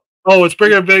 Well, it's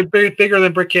bigger than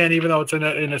Brick Can, even though it's in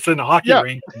a hockey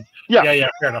rink. Yeah.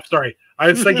 Fair enough. Sorry, I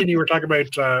was thinking you were talking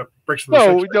about Bricks in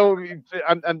the Six. No,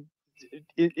 I'm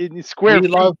in square. We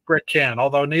love Brick Can,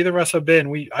 although neither of us have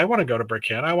been. I want to go to Brick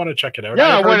Can. I want to check it out.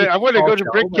 Yeah, I want to go to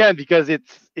Brick Can because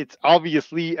it's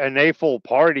obviously an A-full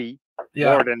party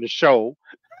more than the show.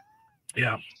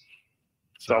 Yeah.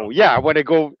 So I want to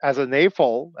go as an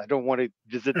A-full. I don't want to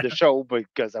visit the show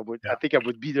because I think I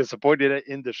would be disappointed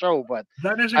in the show. But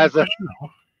that is a good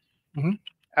question.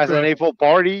 As an A-full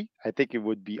party, I think it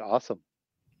would be awesome.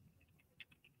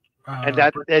 And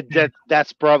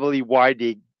that's probably why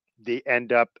they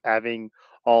end up having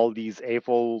all these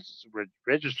A-fulls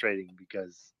registering,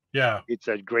 because it's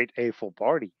a great A-full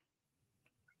party.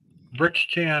 Brick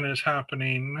Can is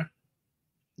happening.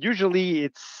 Usually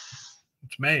it's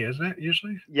May, isn't it?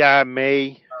 Usually. Yeah,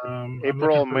 May.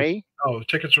 April, May. Oh,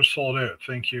 tickets are sold out.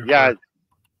 Thank you. Yeah.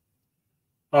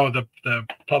 The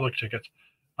public tickets.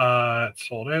 It's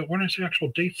sold out. When is the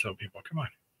actual dates though, people? Come on.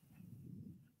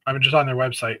 I'm just on their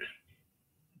website.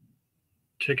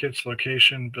 Tickets,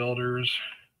 location, builders,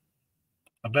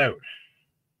 about.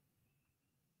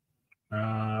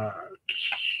 No,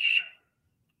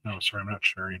 sorry, I'm not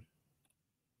sharing.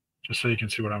 Just so you can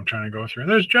see what I'm trying to go through.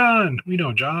 And there's John. We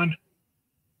know John.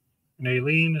 And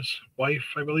Aileen, his wife,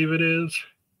 I believe it is.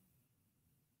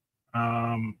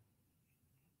 I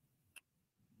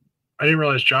didn't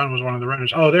realize John was one of the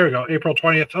runners. Oh, there we go. April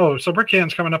 20th. Oh, so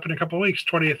Brickcan's coming up in a couple of weeks,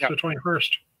 20th Yeah. to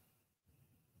 21st.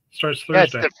 Starts Yeah,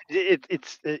 Thursday.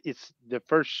 it's the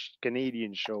first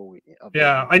Canadian show.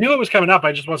 Yeah, I knew it was coming up.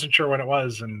 I just wasn't sure when it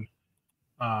was and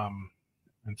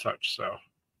such. So,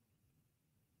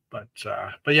 but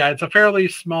yeah, it's a fairly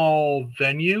small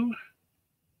venue.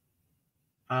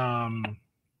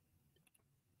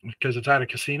 Because it's at a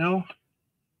casino,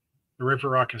 the River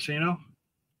Rock Casino.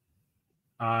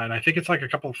 And I think it's like I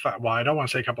don't want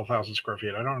to say a couple thousand square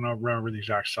feet. I don't remember the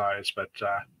exact size, but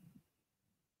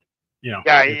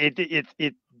Yeah,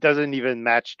 it doesn't even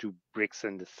match to Bricks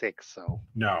and the Six. So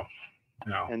no.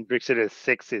 And Bricks and the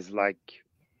Six is like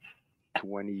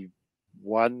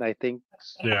 21, I think.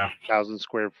 Yeah. 1,000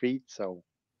 square feet. So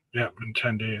yeah, in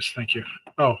 10 days. Thank you.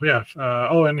 Oh yeah.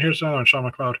 And here's another one, Sean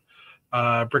McLeod.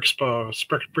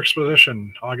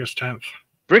 Bricksposition, August 10th.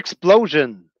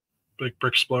 Bricksplosion. Big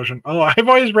Bricksplosion. Oh, I've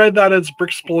always read that as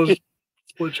Bricksplosion.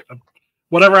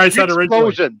 Whatever I said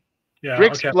originally. Bricksplosion. Yeah.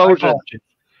 Bricksplosion. Okay.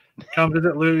 Come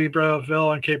visit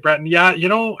Louisville and Cape Breton. Yeah,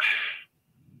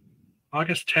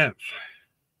 August 10th.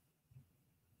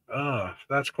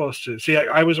 That's close to. See,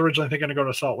 I was originally thinking to go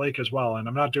to Salt Lake as well, and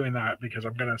I'm not doing that because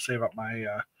I'm going to save up my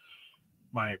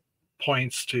my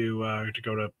points to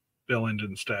go to Billund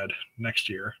instead next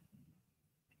year.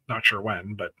 Not sure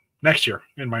when, but next year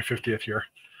in my 50th year.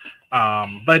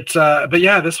 But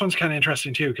yeah, this one's kind of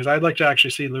interesting too because I'd like to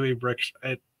actually see Louis Bricks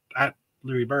at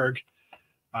Louisburg.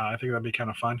 I think that'd be kind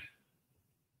of fun.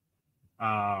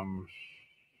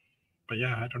 But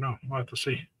yeah, I don't know. We'll have to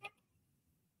see.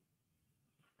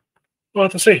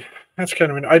 That's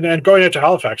kind of and going out to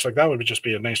Halifax, like that would just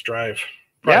be a nice drive.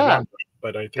 Probably longer,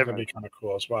 but I think that'd be kind of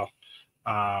cool as well.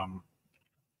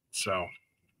 So,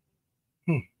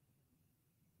 I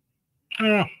don't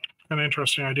know. Kind of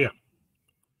interesting idea.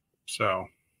 So,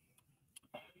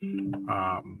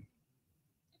 and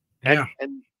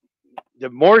the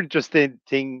more interesting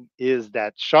thing is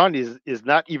that Sean is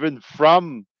not even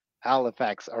from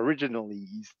Halifax originally.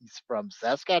 He's from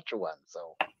Saskatchewan.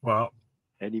 So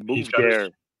and he moved there.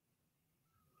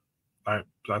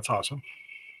 That's awesome.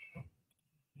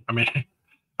 I mean,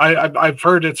 I've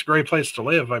heard it's a great place to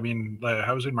live. I mean, the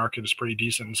housing market is pretty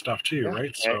decent and stuff too,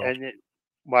 right? So,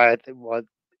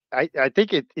 I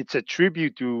think it's a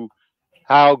tribute to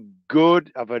how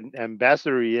good of an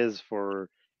ambassador he is for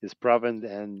his province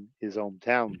and his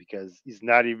hometown because he's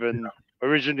not even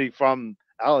originally from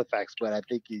Halifax, but I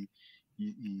think he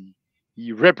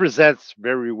represents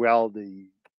very well the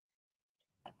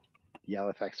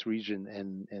Halifax region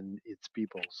and its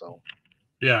people. So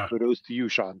yeah, kudos to you,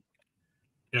 Sean.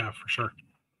 Yeah, for sure.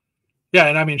 Yeah,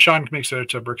 and I mean Sean makes it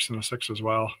to Bricks and the Six as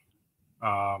well.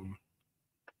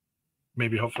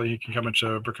 Maybe hopefully he can come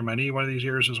into Brickhamany one of these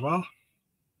years as well.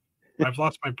 I've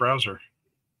lost my browser.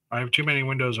 I have too many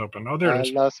windows open. Oh, there it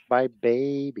is. I lost my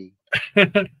baby.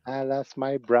 I lost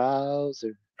my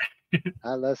browser.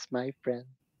 I lost my friend.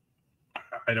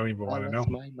 I don't even want to know.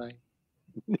 My mind.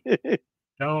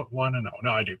 Don't want to know.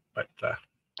 No, I do. But no,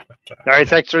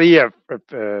 it's actually a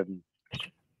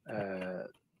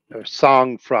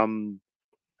song from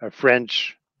a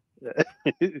French,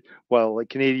 a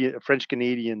French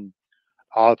Canadian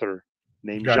author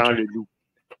named Jean Leloup.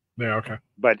 Yeah, okay.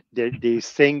 But they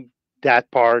sing that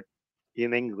part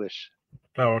in English.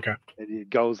 Oh, okay. And it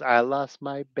goes, I lost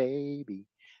my baby.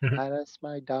 I lost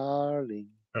my darling.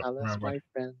 I lost my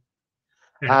friend.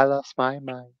 I lost my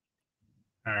mind.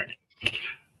 All right.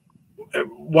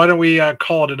 Why don't we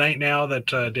call it a night now that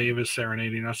Dave is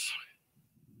serenading us?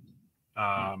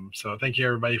 So thank you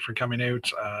everybody for coming out.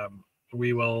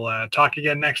 We will talk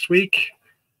again next week,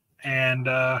 and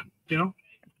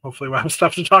hopefully we'll have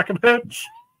stuff to talk about.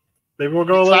 Maybe we'll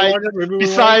go a little longer.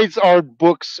 Besides our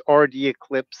books or the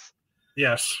eclipse.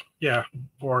 Yes, yeah,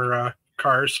 or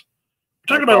cars.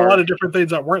 We're talking about a lot of different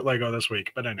things that weren't Lego this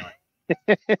week, but anyway.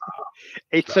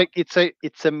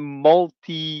 It's a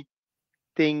multi-thing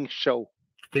show.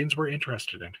 Things we're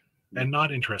interested in and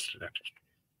not interested in.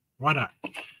 Why not?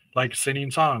 Like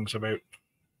singing songs about.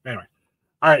 Anyway,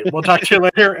 all right. We'll talk to you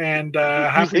later, and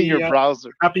happy your browser.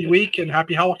 Happy week and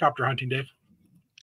happy helicopter hunting, Dave.